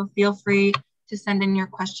yours, so feel free to send in your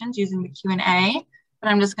questions using the Q&A. But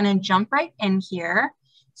I'm just going to jump right in here.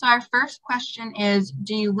 So our first question is,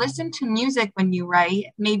 do you listen to music when you write?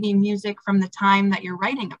 Maybe music from the time that you're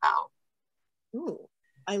writing about? Ooh,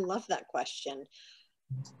 I love that question.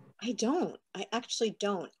 I don't. I actually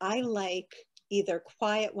don't. I like either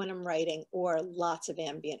quiet when I'm writing or lots of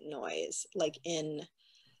ambient noise, like in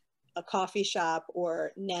a coffee shop,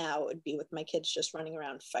 or now it would be with my kids just running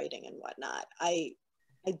around fighting and whatnot. I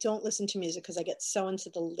don't listen to music because I get so into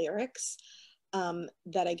the lyrics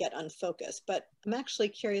that I get unfocused. But I'm actually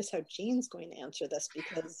curious how Jean's going to answer this,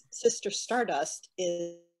 because Sister Stardust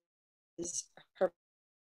is her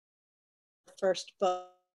first book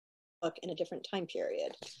in a different time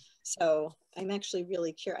period. So I'm actually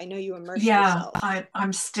really curious. I know you immersed yourself. Yeah,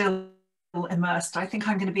 I'm still immersed. I think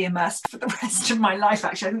I'm going to be immersed for the rest of my life.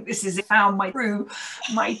 Actually, I think this is found my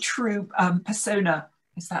true persona.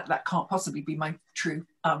 Is that can't possibly be my true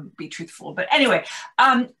be truthful. But anyway,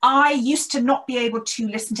 I used to not be able to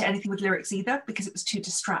listen to anything with lyrics either because it was too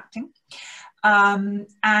distracting. And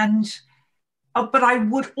but I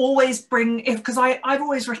would always bring, because I've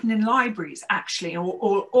always written in libraries actually,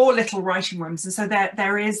 or little writing rooms, and so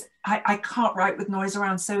there is, I can't write with noise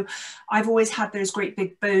around, so I've always had those great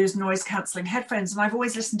big Bose noise cancelling headphones, and I've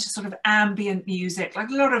always listened to sort of ambient music, like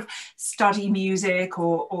a lot of study music,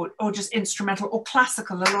 or just instrumental or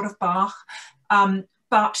classical, a lot of Bach,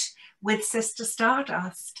 but with Sister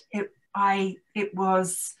Stardust, it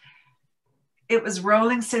was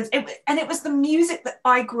Rolling Stones, and it was the music that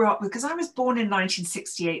I grew up with, because I was born in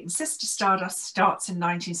 1968 and Sister Stardust starts in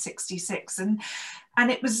 1966, and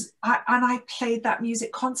it was, I played that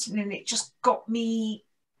music constantly, and it just got me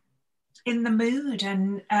in the mood,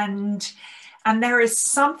 and there is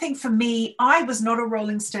something for me. I was not a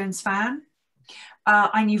Rolling Stones fan.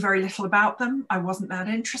 I knew very little about them. I wasn't that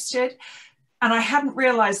interested. And I hadn't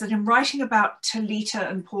realized that in writing about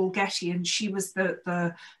Talita and Paul Getty, and she was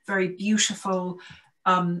the very beautiful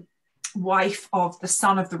wife of the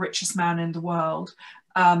son of the richest man in the world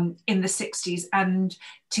in the 60s. And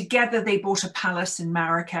together they bought a palace in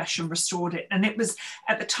Marrakesh and restored it. And it was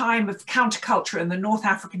at the time of counterculture and the North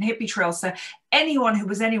African hippie trail. So anyone who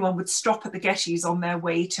was anyone would stop at the Gettys on their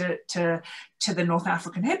way to the North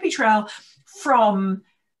African hippie trail, from,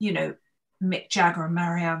 you know, Mick Jagger and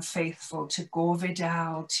Marianne Faithfull to Gore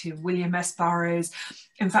Vidal to William S. Burroughs.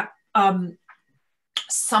 In fact,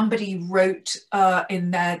 somebody wrote in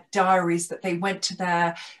their diaries that they went to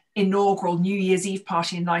their inaugural New Year's Eve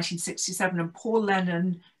party in 1967, and Paul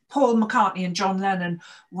McCartney and John Lennon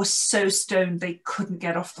were so stoned they couldn't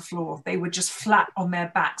get off the floor. They were just flat on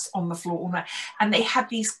their backs on the floor all night. And they had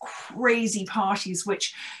these crazy parties,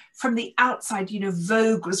 which from the outside, you know,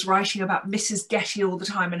 Vogue was writing about Mrs. Getty all the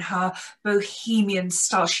time and her bohemian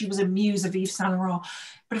style. She was a muse of Yves Saint Laurent.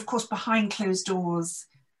 But of course, behind closed doors,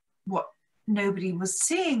 what nobody was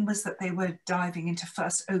seeing was that they were diving into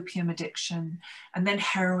first opium addiction and then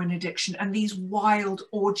heroin addiction, and these wild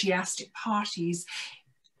orgiastic parties.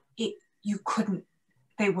 You couldn't,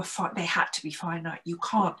 they had to be finite. You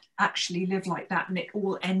can't actually live like that. And it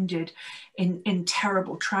all ended in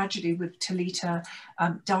terrible tragedy, with Talita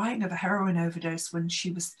dying of a heroin overdose when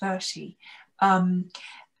she was 30. So,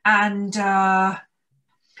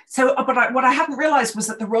 but what I hadn't realized was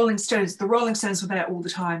that the Rolling Stones were there all the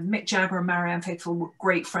time. Mick Jagger and Marianne Faithfull were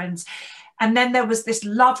great friends. And then there was this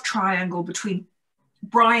love triangle between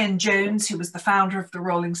Brian Jones, who was the founder of the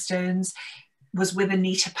Rolling Stones, was with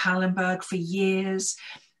Anita Pallenberg for years,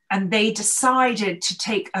 and they decided to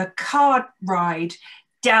take a car ride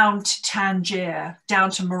down to Tangier,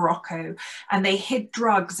 down to Morocco, and they hid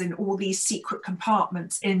drugs in all these secret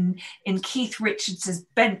compartments in Keith Richards's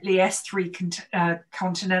Bentley S3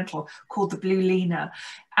 Continental called the Blue Lena.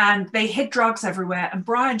 And they hid drugs everywhere, and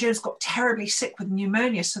Brian Jones got terribly sick with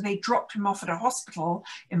pneumonia, so they dropped him off at a hospital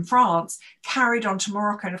in France, carried on to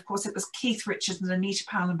Morocco, and of course it was Keith Richards and Anita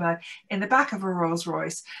Pallenberg in the back of a Rolls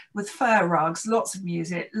Royce with fur rugs, lots of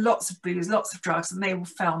music, lots of booze, lots of drugs, and they all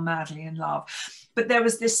fell madly in love. But there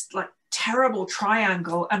was this like terrible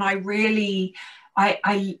triangle, and I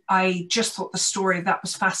just thought the story of that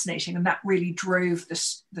was fascinating, and that really drove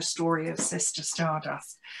the story of Sister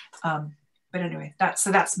Stardust. But anyway,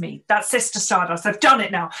 that's me. That's Sister Stardust. I've done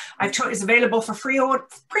it now. It's available for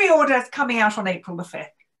pre-order coming out on April the 5th.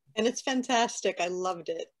 And it's fantastic. I loved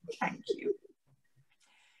it. Thank you.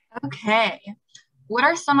 Okay. What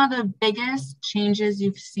are some of the biggest changes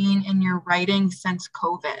you've seen in your writing since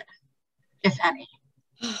COVID, if any?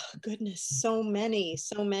 Oh, goodness, so many.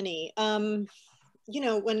 You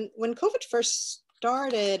know, when COVID first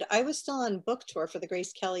started, I was still on book tour for the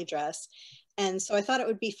Grace Kelly dress. And so I thought it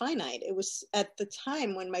would be finite. It was at the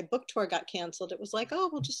time when my book tour got canceled, it was like, oh,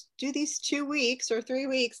 we'll just do these 2 weeks or 3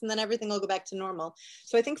 weeks and then everything will go back to normal.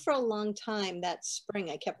 So I think for a long time that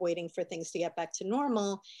spring, I kept waiting for things to get back to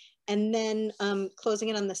normal. And then closing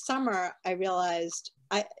in on the summer, I realized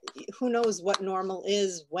who knows what normal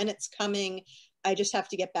is, when it's coming. I just have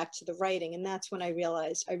to get back to the writing. And that's when I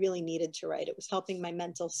realized I really needed to write. It was helping my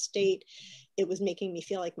mental state. It was making me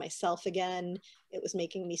feel like myself again. It was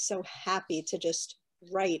making me so happy to just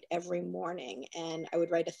write every morning. And I would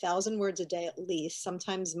write 1,000 words a day at least,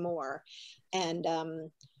 sometimes more. And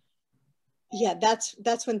yeah,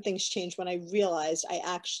 that's when things changed, when I realized I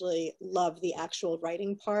actually love the actual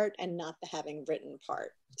writing part and not the having written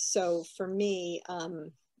part. So for me,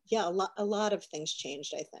 yeah, a lot of things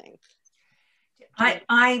changed, I think.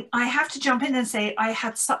 I have to jump in and say I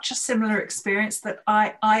had such a similar experience, that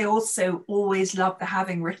I also always loved the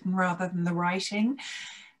having written rather than the writing.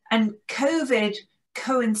 And COVID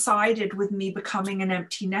coincided with me becoming an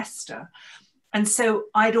empty nester. And so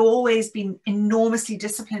I'd always been enormously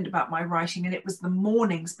disciplined about my writing, and it was the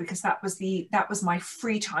mornings, because that was my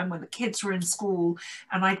free time when the kids were in school,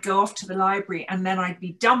 and I'd go off to the library, and then I'd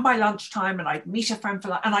be done by lunchtime, and I'd meet a friend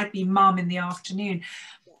and I'd be mum in the afternoon.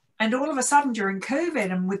 And all of a sudden during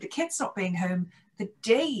COVID, and with the kids not being home, the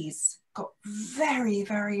days got very,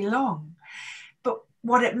 very long. But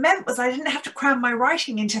what it meant was I didn't have to cram my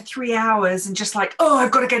writing into 3 hours and just like, oh,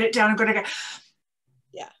 I've got to get it down, I've got to get.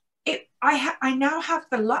 I now have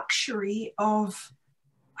the luxury of,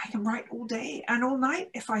 I can write all day and all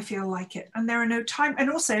night if I feel like it, and there are no time.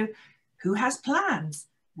 And also, who has plans?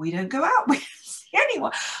 We don't go out, we don't see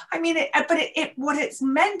anyone. I mean, what it's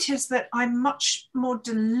meant is that I'm much more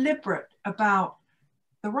deliberate about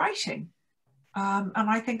the writing, and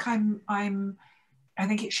I think I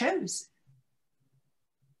think it shows.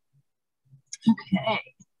 Okay.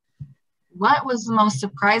 What was the most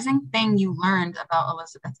surprising thing you learned about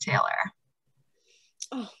Elizabeth Taylor?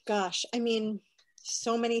 Oh gosh, I mean,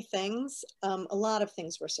 so many things. A lot of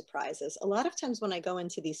things were surprises. A lot of times when I go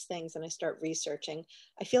into these things and I start researching,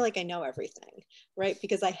 I feel like I know everything, right?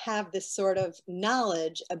 Because I have this sort of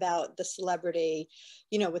knowledge about the celebrity.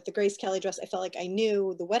 You know, with the Grace Kelly dress, I felt like I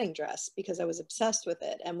knew the wedding dress because I was obsessed with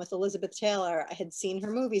it. And with Elizabeth Taylor, I had seen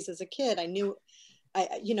her movies as a kid. I knew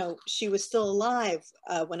you know, she was still alive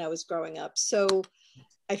when I was growing up. So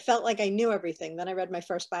I felt like I knew everything. Then I read my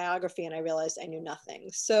first biography and I realized I knew nothing.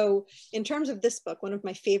 So in terms of this book, one of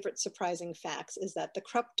my favorite surprising facts is that the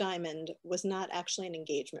Krupp diamond was not actually an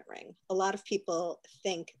engagement ring. A lot of people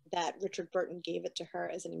think that Richard Burton gave it to her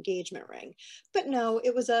as an engagement ring, but no,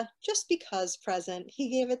 it was a just because present. He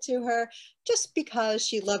gave it to her just because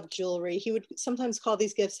she loved jewelry. He would sometimes call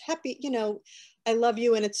these gifts happy, you know, I love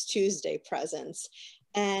you and it's Tuesday presents.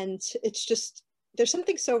 And it's just, there's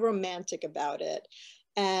something so romantic about it,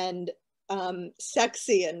 and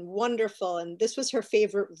sexy and wonderful. And this was her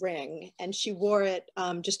favorite ring, and she wore it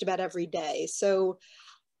just about every day. So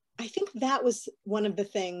I think that was one of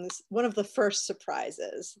the first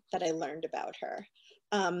surprises that I learned about her.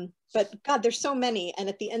 But God, there's so many. And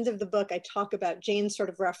at the end of the book, I talk about Jane's sort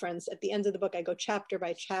of reference. At the end of the book, I go chapter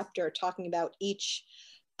by chapter talking about each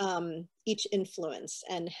influence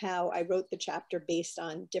and how I wrote the chapter based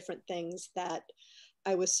on different things that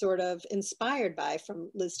I was sort of inspired by from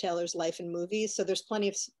Liz Taylor's life and movies. So there's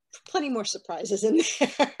plenty more surprises in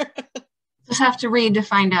there. Just have to read to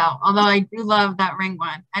find out. Although I do love that ring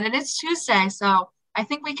one, and it is Tuesday, so I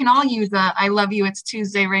think we can all use a "I love you, it's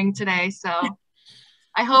Tuesday" ring today. So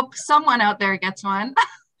I hope someone out there gets one.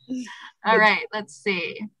 All right, let's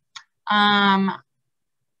see.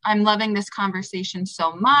 I'm loving this conversation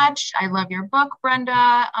so much. I love your book,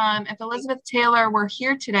 Brenda. If Elizabeth Taylor were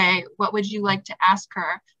here today, what would you like to ask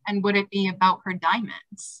her? And would it be about her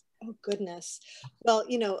diamonds? Oh, goodness. Well,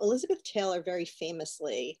 you know, Elizabeth Taylor very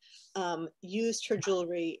famously used her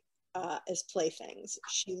jewelry as playthings.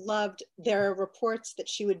 There are reports that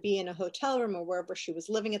she would be in a hotel room or wherever she was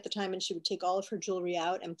living at the time, and she would take all of her jewelry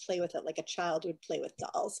out and play with it like a child would play with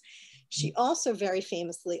dolls. She also very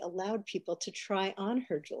famously allowed people to try on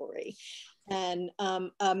her jewelry. And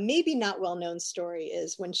a maybe not well-known story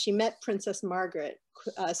is when she met Princess Margaret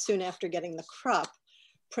soon after getting the Krupp,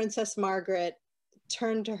 Princess Margaret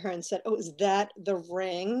turned to her and said, "Oh, is that the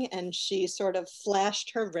ring?" And she sort of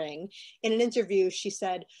flashed her ring. In an interview, she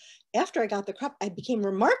said, "After I got the Krupp, I became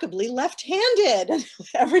remarkably left-handed."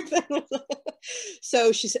 Everything.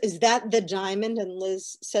 So she said, "Is that the diamond?" And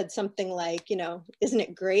Liz said something like, you know, "Isn't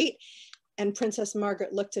it great?" And Princess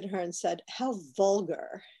Margaret looked at her and said, "How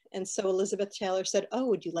vulgar." And so Elizabeth Taylor said, "Oh,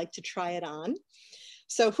 would you like to try it on?"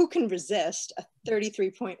 So who can resist a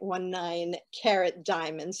 33.19 carat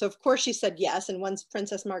diamond? So of course she said yes. And once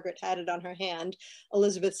Princess Margaret had it on her hand,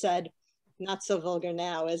 Elizabeth said, "Not so vulgar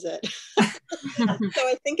now, is it?" So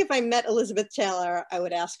I think if I met Elizabeth Taylor, I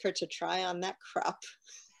would ask her to try on that Krupp.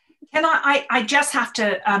 Can I just have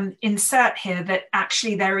to insert here that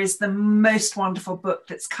actually there is the most wonderful book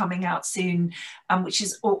that's coming out soon,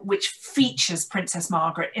 which features Princess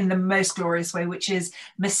Margaret in the most glorious way, which is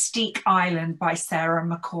Mystique Island by Sarah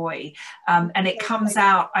McCoy. And it comes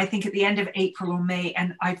out, I think, at the end of April or May,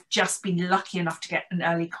 and I've just been lucky enough to get an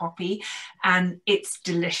early copy, and it's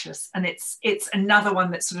delicious. And it's another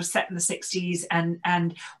one that's sort of set in the 60s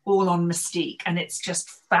and all on Mystique, and it's just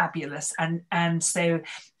fabulous. And so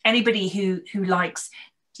anybody who likes,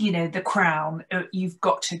 you know, The Crown, you've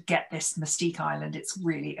got to get this Mystique Island. It's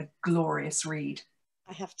really a glorious read.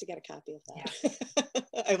 I have to get a copy of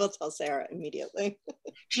that. I will tell Sarah immediately.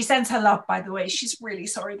 She sends her love, by the way. She's really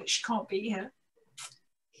sorry that she can't be here.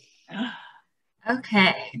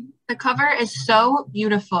 Okay. The cover is so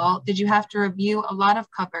beautiful. Did you have to review a lot of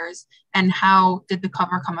covers, and how did the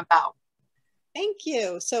cover come about? Thank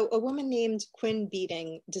you. So a woman named Quinn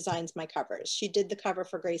Beating designs my covers. She did the cover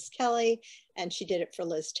for Grace Kelly and she did it for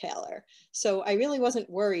Liz Taylor. So I really wasn't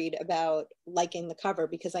worried about liking the cover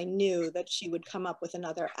because I knew that she would come up with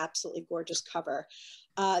another absolutely gorgeous cover.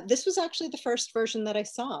 This was actually the first version that I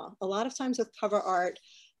saw. A lot of times with cover art,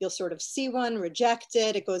 you'll sort of see one, reject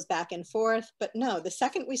it, it goes back and forth. But no, the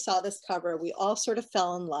second we saw this cover, we all sort of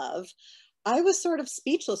fell in love. I was sort of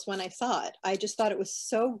speechless when I saw it. I just thought it was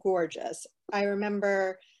so gorgeous. I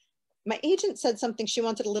remember my agent said something, she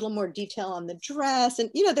wanted a little more detail on the dress. And,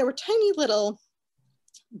 you know, there were tiny little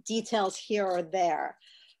details here or there.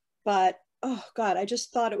 But, oh God, I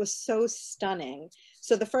just thought it was so stunning.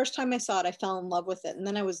 So the first time I saw it, I fell in love with it. And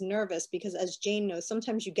then I was nervous because, as Jane knows,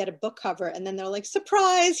 sometimes you get a book cover and then they're like,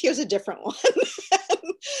 surprise, here's a different one.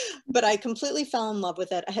 But I completely fell in love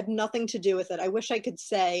with it. I had nothing to do with it. I wish I could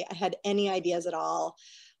say I had any ideas at all.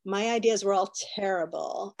 My ideas were all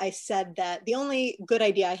terrible. I said that the only good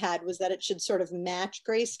idea I had was that it should sort of match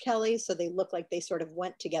Grace Kelly, so they look like they sort of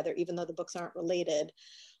went together, even though the books aren't related.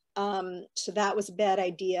 So that was a bad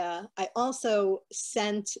idea. I also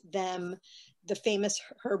sent them the famous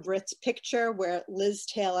Herb Ritts picture where Liz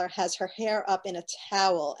Taylor has her hair up in a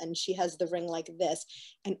towel and she has the ring like this.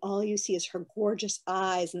 And all you see is her gorgeous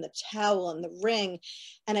eyes and the towel and the ring.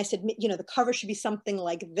 And I said, you know, the cover should be something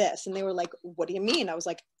like this. And they were like, what do you mean? I was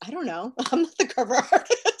like, I don't know. I'm not the cover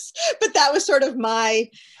artist. But that was sort of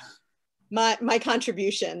my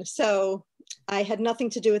contribution. So I had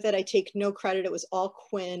nothing to do with it. I take no credit. It was all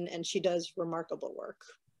Quinn, and she does remarkable work.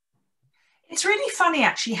 It's really funny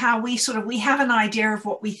actually how we have an idea of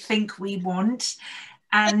what we think we want,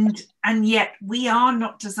 and yet we are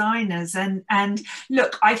not designers. And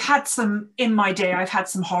look, I've had some in my day, I've had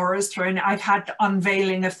some horrors thrown, I've had the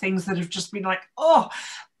unveiling of things that have just been like, oh,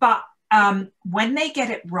 but when they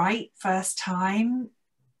get it right first time,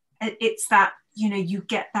 it's that, you know, you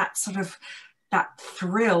get that sort of that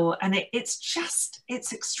thrill, and it's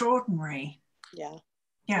extraordinary. Yeah.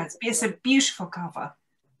 Yeah, it's a beautiful cover.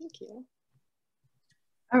 Thank you.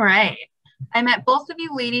 All right. I met both of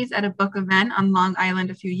you ladies at a book event on Long Island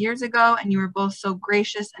a few years ago, and you were both so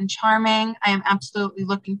gracious and charming. I am absolutely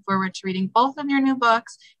looking forward to reading both of your new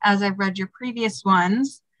books as I've read your previous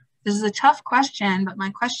ones. This is a tough question, but my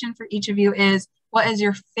question for each of you is, what is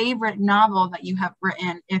your favorite novel that you have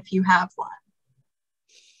written, if you have one?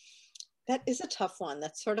 That is a tough one.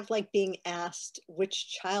 That's sort of like being asked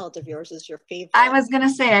which child of yours is your favorite. I was going to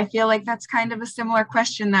say, I feel like that's kind of a similar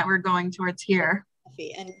question that we're going towards here.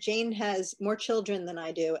 And Jane has more children than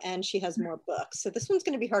I do, and she has more books. So this one's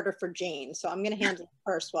going to be harder for Jane. So I'm going to handle it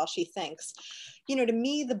first while she thinks. You know, to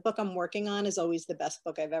me, the book I'm working on is always the best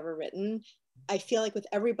book I've ever written. I feel like with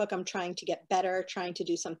every book, I'm trying to get better, trying to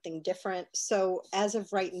do something different. So as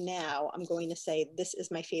of right now, I'm going to say this is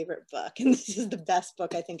my favorite book, and this is the best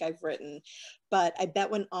book I think I've written. But I bet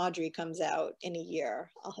when Audrey comes out in a year,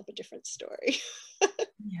 I'll have a different story.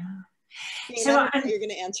 Yeah. So I don't know how you're going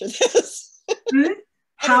to answer this.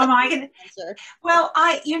 How am I going to answer? Well,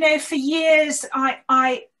 you know, for years,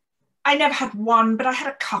 I never had one, but I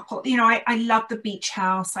had a couple. You know, I love The Beach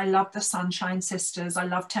House. I love The Sunshine Sisters. I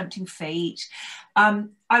love Tempting Fate.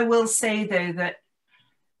 I will say, though,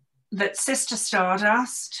 that Sister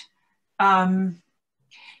Stardust,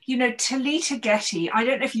 you know, Talita Getty, I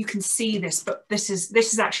don't know if you can see this, but this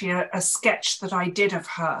is actually a sketch that I did of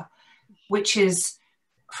her, which is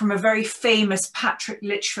from a very famous Patrick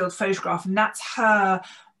Litchfield photograph, and that's her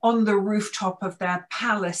on the rooftop of their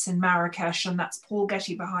palace in Marrakesh, and that's Paul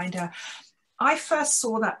Getty behind her. I first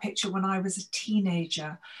saw that picture when I was a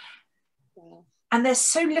teenager, and there's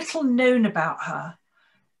so little known about her.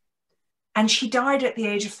 And she died at the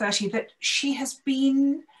age of 30, that she has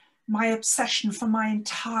been my obsession for my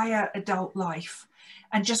entire adult life,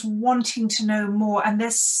 and just wanting to know more. And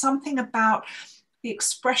there's something about the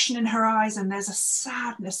expression in her eyes, and there's a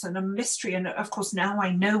sadness and a mystery. And of course, now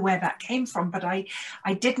I know where that came from, but I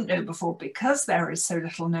didn't know before because there is so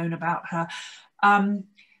little known about her.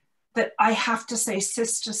 That I have to say,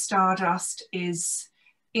 Sister Stardust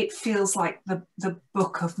it feels like the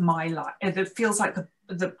book of my life. It feels like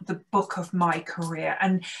the book of my career.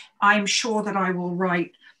 And I'm sure that I will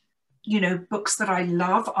write, you know, books that I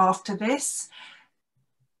love after this.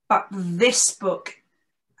 But this book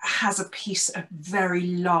has a very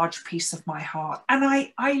large piece of my heart, and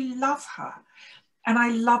I love her, and I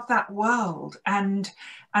love that world, and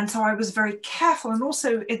so I was very careful, and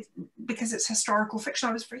also because it's historical fiction,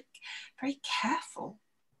 I was very, very careful.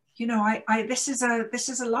 You know, this is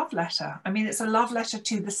a love letter. I mean, it's a love letter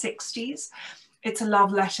to the 60s. It's a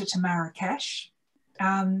love letter to Marrakesh.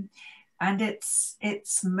 And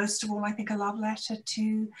it's most of all, I think, a love letter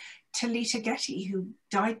to Lita Getty, who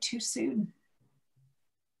died too soon.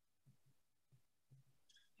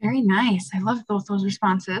 Very nice. I love both those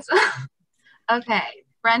responses. Okay,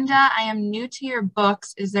 Brenda, I am new to your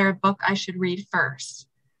books. Is there a book I should read first?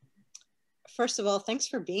 First of all, thanks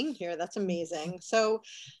for being here. That's amazing. So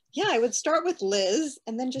yeah, I would start with Liz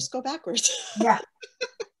and then just go backwards. Yeah.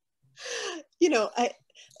 You know,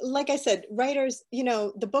 like I said, writers, you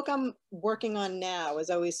know, the book I'm working on now is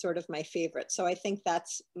always sort of my favorite. So I think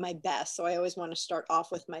that's my best. So I always want to start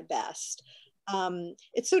off with my best.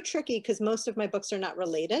 It's so tricky because most of my books are not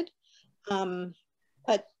related.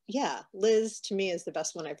 But yeah, Liz to me is the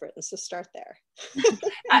best one I've written. So start there.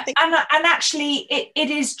 and actually it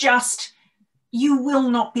is just, you will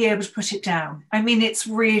not be able to put it down. I mean, it's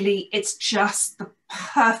just the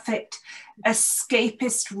perfect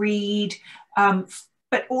escapist read,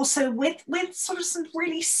 but also with sort of some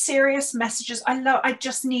really serious messages. I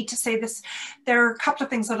just need to say this. There are a couple of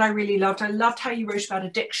things that I really loved. I loved how you wrote about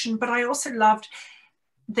addiction, but I also loved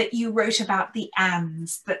that you wrote about the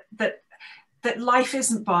ands, that life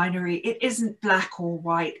isn't binary. It isn't black or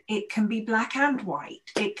white. It can be black and white.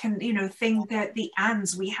 It can, you know, think that the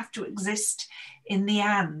ands, we have to exist in the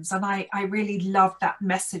ands. And I really love that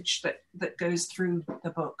message that goes through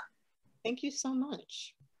the book. Thank you so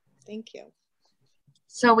much. Thank you.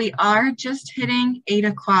 So we are just hitting 8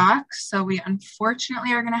 o'clock. So we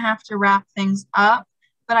unfortunately are going to have to wrap things up.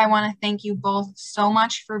 But I want to thank you both so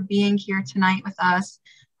much for being here tonight with us.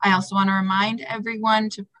 I also want to remind everyone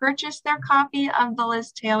to purchase their copy of the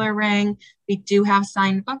Liz Taylor Ring. We do have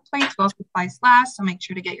signed book plates while supplies last, so make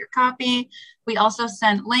sure to get your copy. We also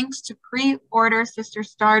sent links to pre-order Sister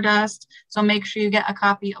Stardust, so make sure you get a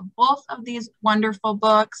copy of both of these wonderful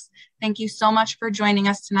books. Thank you so much for joining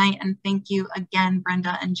us tonight, and thank you again,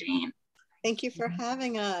 Brenda and Jane. Thank you for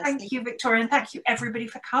having us. Thank you, Victoria, and thank you everybody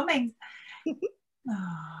for coming.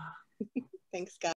 Thanks, guys.